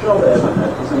 The first job I ever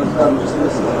had was in a firm of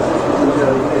solicitors.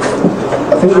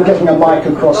 I think we're getting a mic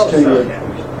across to you.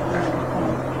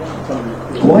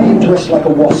 Why are you dressed like a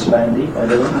wasp, Andy? I'm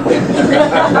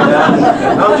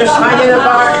just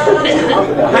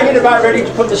hanging about ready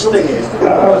to put the sting in.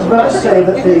 I was about to say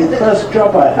that the first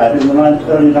job I had in the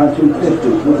early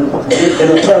 1950s was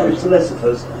in a firm of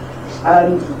solicitors,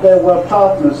 and there were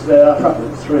partners there, I can't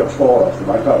remember, 3 or 4 of them,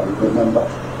 I can't really remember.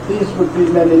 These would be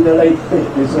men in their late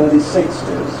 50s, early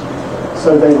 60s,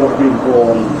 so they would have been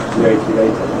born in the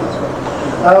 1880s.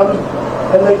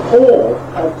 And they all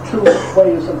had 2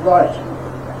 ways of writing.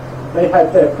 They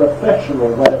had their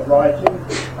professional way of writing,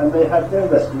 and they had their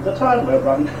rest of the time way of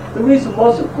writing. The reason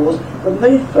was, of course, when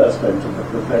they first entered the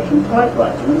profession,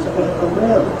 typewriting was a bit of a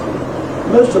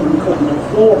rarity. Most of them couldn't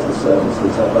afford the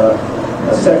services of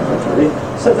a secretary,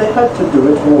 so they had to do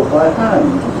it all by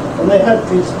hand. And they had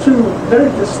these 2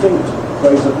 very distinct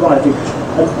ways of writing.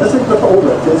 And as they got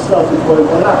older, they started to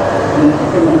overlap. You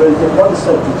get one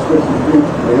sentence written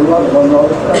beautifully, another one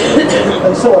rather cleverly,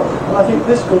 and so on. And I think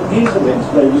this could easily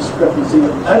explain discrepancy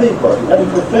with anybody, any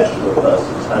professional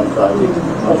person's handwriting,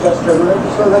 not just generally.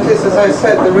 Well, that is, as I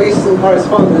said, the recent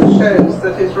correspondence shows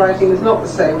that his writing is not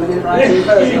the same when he's writing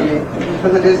personally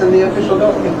as it is in the official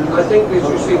document. I think, as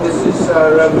you see, this is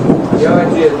the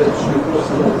idea that you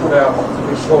about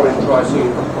Victorian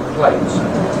writing plates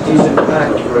isn't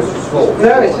accurate at all.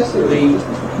 No, it isn't. The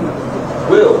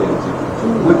will,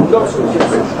 with lots of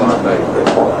different by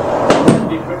Maybrick,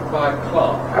 be written by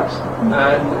Clark.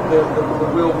 and the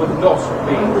will would not have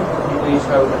been in his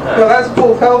own hands. Well, that's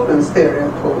Paul Feldman's theory,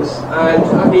 of course. And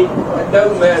I mean,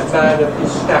 no man of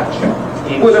his stature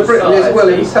in would have written his will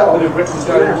himself. Would have written his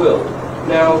own will.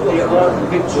 Now, the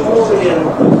Victorian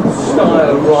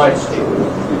style writing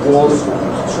was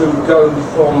to go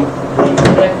from the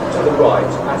left to the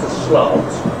right at a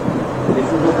slant. If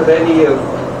you look at any of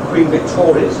Queen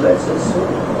Victoria's letters,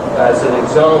 as an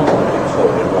example of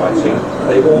Victorian writing,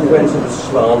 they all went at a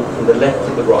slant from the left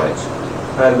to the right.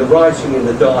 And the writing in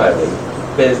the diary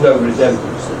bears no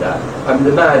resemblance to that. I mean,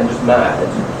 the man was mad,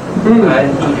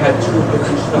 and he had two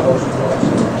different styles of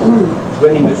writing.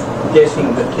 When he was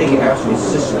getting the thing out of his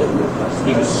system,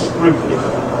 he was scribbling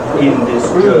in this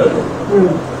journal.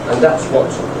 And that's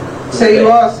what... So you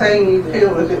are saying you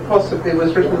feel that it possibly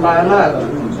was written by a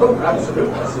madman? Oh,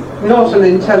 absolutely. Not an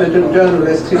intelligent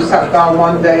journalist who sat down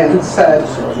one day and said,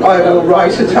 I will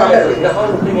write a diary. The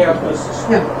whole thing out of his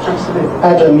system. Yeah, absolutely.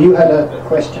 Adam, you had a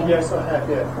question? Yes, I have,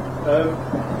 yeah.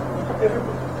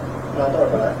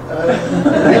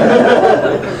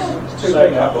 It's too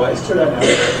late now. It's too late now.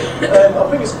 I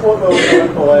think it's quite well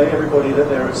known by everybody that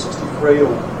there are 63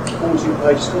 or 42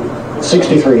 pages.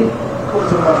 63. According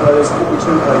to my there's 42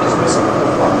 pages missing from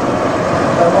the front.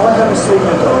 I haven't seen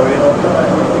the diary, and I don't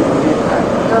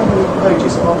know how many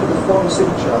pages after the final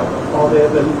signature are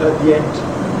there at the end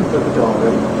of the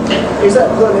diary. Is that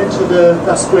put into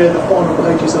that's where the final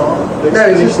pages are?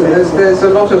 No, there's a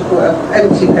lot of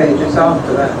empty pages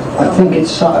after that. I think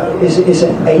it's, is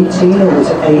it 18 or is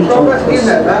it 8? Robert, you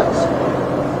know that.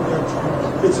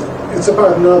 It's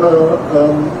about another...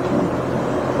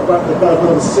 About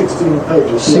another 16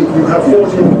 pages. You have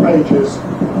 14 pages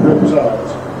written out.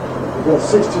 You've got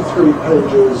 63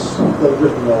 pages that are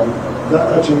written on. That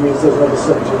actually means there's another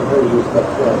 17 pages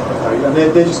left there. Okay, and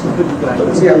they're just completely blank.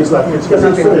 It's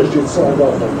finished, it's signed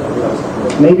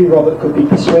off. Maybe Robert could be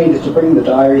persuaded to bring the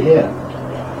diary here.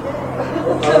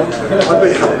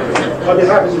 I'd be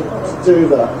happy to do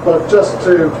that, but just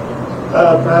to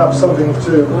add perhaps something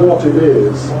to what it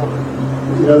is.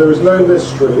 You know, there is no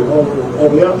mystery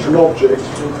on the actual object.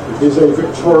 Is a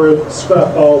Victorian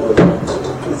scrap album.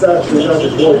 It's actually, that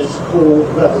is what it's called,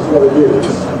 that is what it is.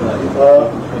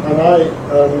 And I,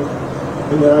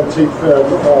 in the antique fair,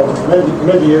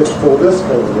 many years before this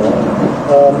came along,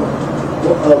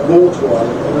 bought one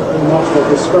in much more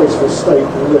disgraceful state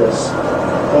than this.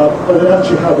 But it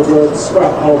actually had the word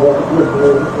scrap album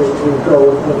written in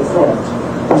gold on the front.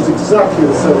 It was exactly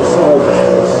the same size as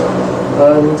this.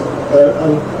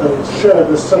 And shared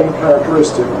the same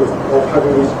characteristic of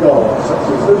having these guards, that's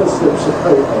these little slips of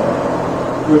paper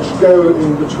which go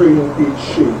in between each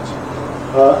sheet.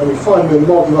 And you find them in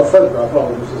modern photograph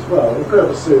albums as well. The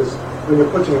purpose is when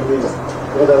you're putting in these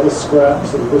whatever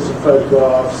scraps and bits of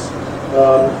photographs,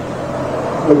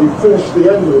 when you finish the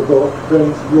end of the book,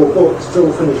 then your book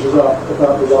still finishes up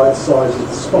about the right size of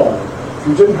the spine. If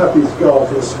you didn't have these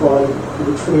guards in the spine, it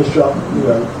would finish up, you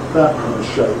know, that kind of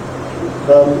shape.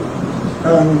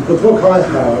 And the book I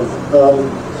have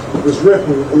was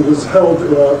written, it was held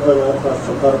in a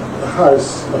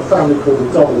house, a family called the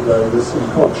Doubledales in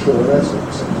Coggeshall in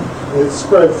Essex. And it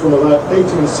spread from about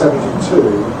 1872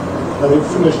 and it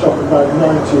finished up about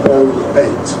 1908.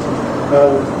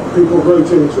 And people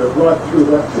wrote into it right through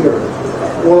that period.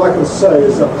 All I can say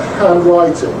is that the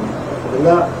handwriting in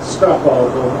that scrap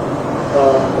album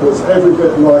was every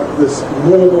bit like this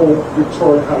normal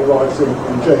Victorian handwriting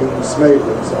in James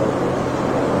Mayburn's album.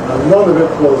 And none of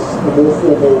it was the more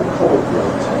formal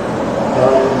copperplate.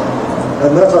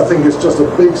 And that, I think, is just a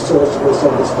big source of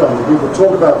misunderstanding. People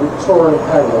talk about Victorian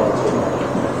handwriting,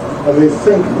 and they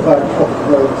think about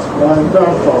copperplates. My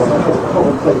grandfather had a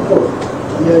copperplate book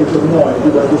at the age of 9. He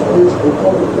read this beautiful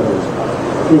copperplate.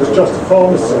 He was just a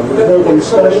pharmacist, there was nobody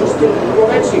special.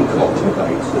 Writing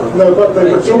copperplates? No, but they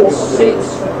were taught.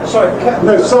 Sorry,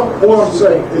 no, all I'm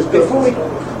saying is that,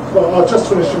 well, I'll just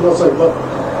finish what I'm saying, but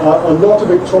a lot of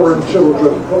Victorian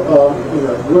children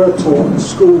were taught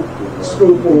school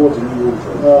board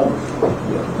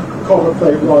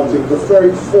copperplate writing, the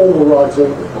very formal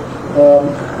writing,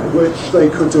 which they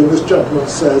could do. This gentleman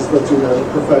says that, you know,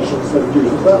 professionals they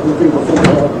use it. That would be the full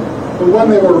writing. But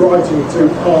when they were writing to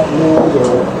Park Maud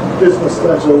or business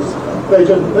letters, they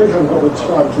hadn't got the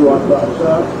time to write like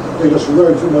that. They just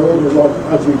wrote in their own life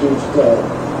as we do today.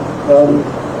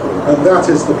 And that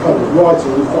is the kind of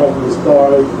writing you find in this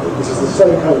diary. This is the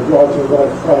same kind of writing that I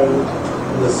found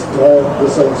in the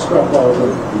same scrap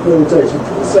album, all dated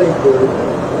to the same period.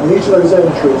 And each of those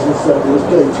entries, incidentally, was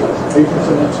dated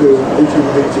 1872,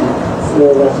 1880,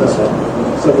 4, whatever.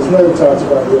 So there's no doubt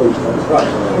about the origin.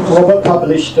 Robert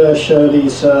published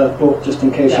Shirley's book, just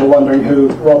in case you're wondering who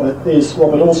Robert is.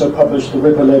 Robert also published The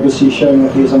Ripper Legacy, showing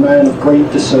that he is a man of great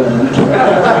discernment.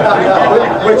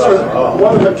 Which was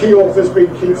one of the key authors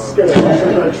being Keith Skinner.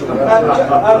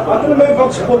 I'm going to move on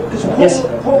to Paul, because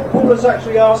Paul was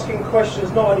actually asking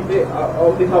questions not only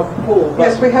on behalf of Paul.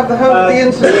 Yes, we have the whole of the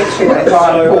internet here.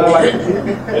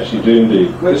 Yes, you do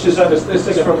indeed. Which is this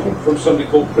is from somebody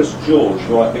called Chris George,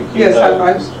 who I think you yes, know.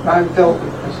 I've dealt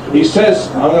with Chris George. He says,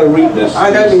 I'm going to read this.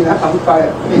 I don't mean that on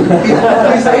fire.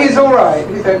 He's all right.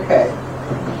 He's okay.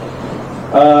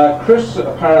 Chris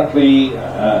apparently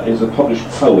is a published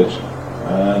poet,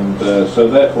 and so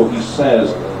therefore he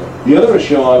says, the other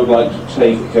issue I would like to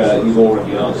take, you've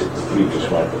already answered the previous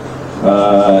one,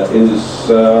 is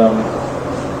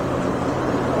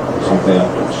something,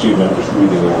 excuse me, I'm just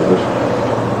reading all of this.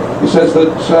 He says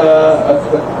that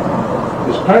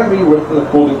it's apparently written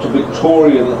according to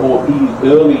Victorian or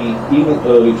even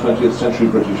early 20th century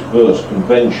British verse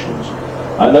conventions.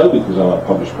 I know because I'm a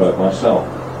published poet myself.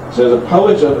 It says a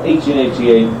poet of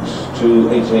 1888 to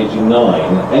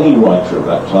 1889, any writer of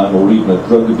that time, or even a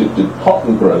drug-addicted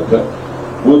cotton broker,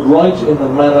 would write in the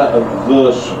manner of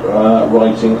verse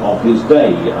writing of his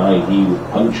day, i.e. would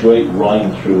punctuate,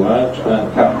 rhyme throughout,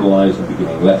 and capitalise the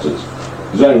beginning letters.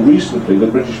 It is only recently the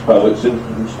British poets,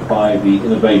 influenced by the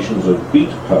innovations of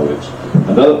beat poets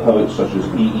and other poets such as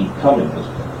E.E. Cummings,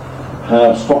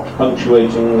 have stopped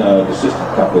punctuating,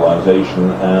 assisted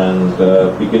capitalisation and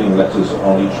beginning letters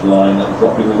on each line and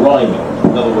dropping the rhyming.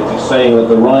 In other words, he's saying that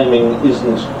the rhyming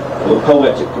isn't, the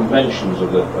poetic conventions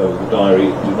of the diary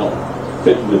do not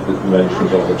fit with the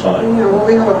conventions of the time. Yeah, well,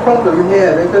 we have a problem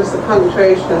here because the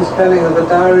punctuation and spelling of the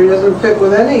diary doesn't fit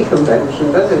with any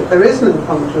convention, does it? There is no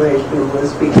punctuation we're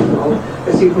speaking of.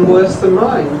 It's even worse than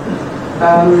mine.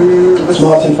 It's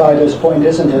Martin Fido's point,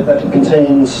 isn't it, that it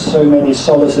contains so many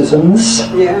solecisms.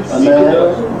 Yes.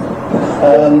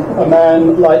 A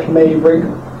man like Maybrick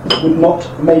would not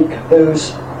make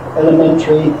those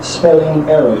elementary spelling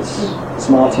errors. It's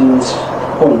Martin's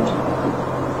point.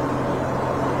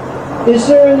 Is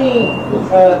there any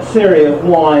theory of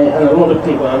why, and a lot of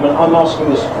people, I mean, I'm asking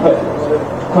this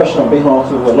question on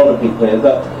behalf of a lot of people here,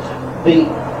 that the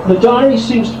diary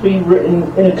seems to be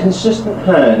written in a consistent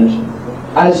hand,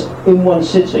 as in one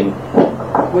sitting.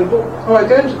 Oh, I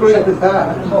don't agree with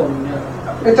that.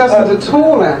 It doesn't at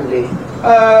all, Andy.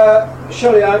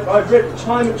 Shirley, I've read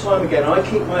time and time again, I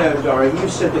keep my own diary, you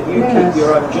said that you keep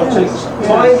your own jottings. Yes.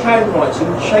 My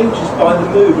handwriting changes by the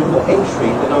mood of what entry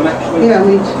that I'm actually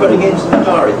putting into the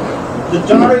diary. The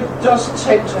diary does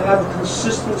tend to have a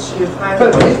consistency of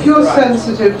handwriting. But if you're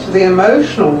sensitive to the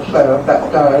emotional flow of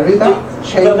that diary, that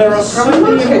changes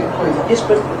dramatically. Yes,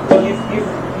 but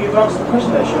you've answered the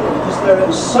question there, Shirley, because there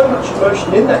is so much emotion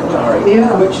in that diary,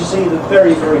 which is either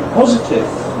very, very positive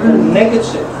or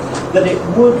negative, that it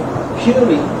would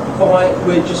purely by,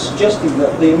 we're just suggesting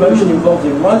that the emotion involved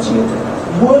in writing it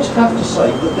would have to say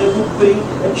that there would be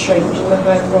a change in the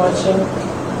handwriting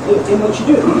in which you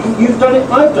do it. You've done it,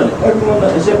 I've done it. Everyone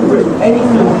that has ever written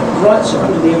anything writes it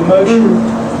under the emotion.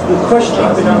 The question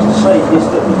I've been asked to say is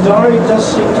that the diary does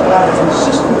seem to have a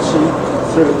consistency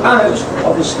throughout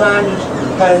of the standard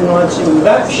handwriting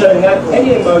without showing out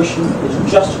any emotion. It's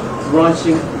just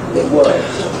writing. It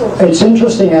works. It's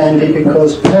interesting, Andy,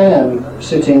 because Pam,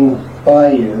 sitting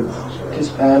by you,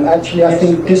 Pam, actually I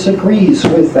think disagrees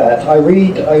with that. I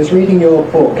was reading your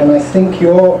book, and I think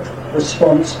your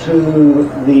response to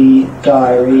the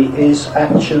diary is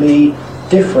actually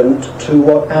different to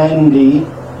what Andy,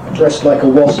 dressed like a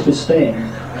wasp, is saying.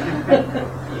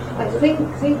 I think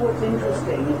what's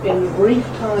interesting in the brief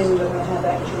time that I had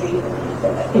actually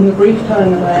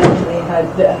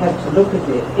had to look at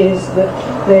it is that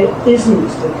there isn't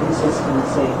the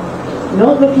consistency.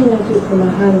 Not looking at it from a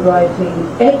handwriting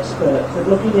expert, but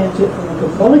looking at it from a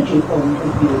graphology point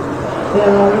of view,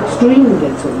 there are extreme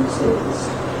differences.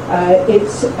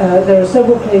 There are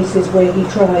several places where he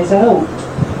tries out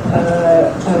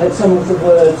some of the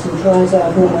words and tries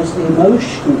out almost the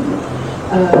emotion.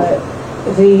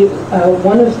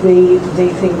 One of the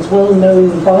things well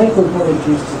known by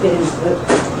graphologists is that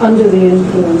under the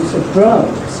influence of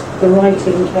drugs, the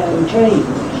writing can change.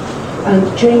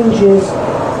 And changes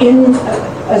in,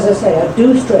 as I say, I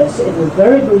do stress in the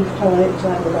very brief time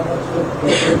that I had to look at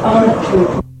it, are actually.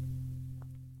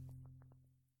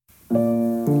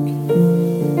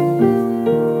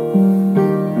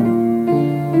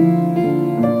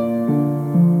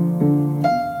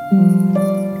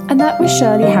 That was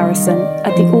Shirley Harrison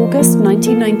at the August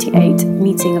 1998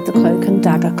 meeting of the Cloak and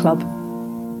Dagger Club.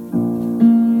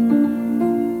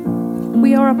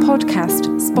 We are a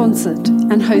podcast sponsored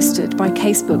and hosted by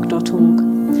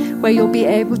casebook.org, where you'll be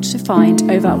able to find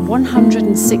over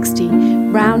 160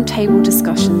 roundtable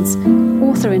discussions,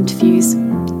 author interviews,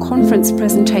 conference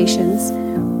presentations,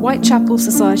 Whitechapel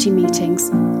Society meetings,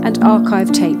 and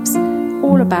archive tapes,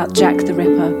 all about Jack the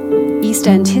Ripper, East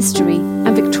End history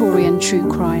and Victorian true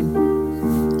crime.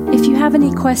 If you have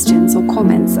any questions or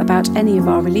comments about any of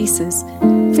our releases,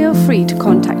 feel free to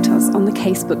contact us on the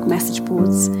Casebook message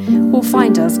boards or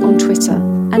find us on Twitter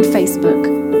and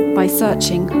Facebook by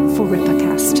searching for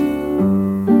Rippercast.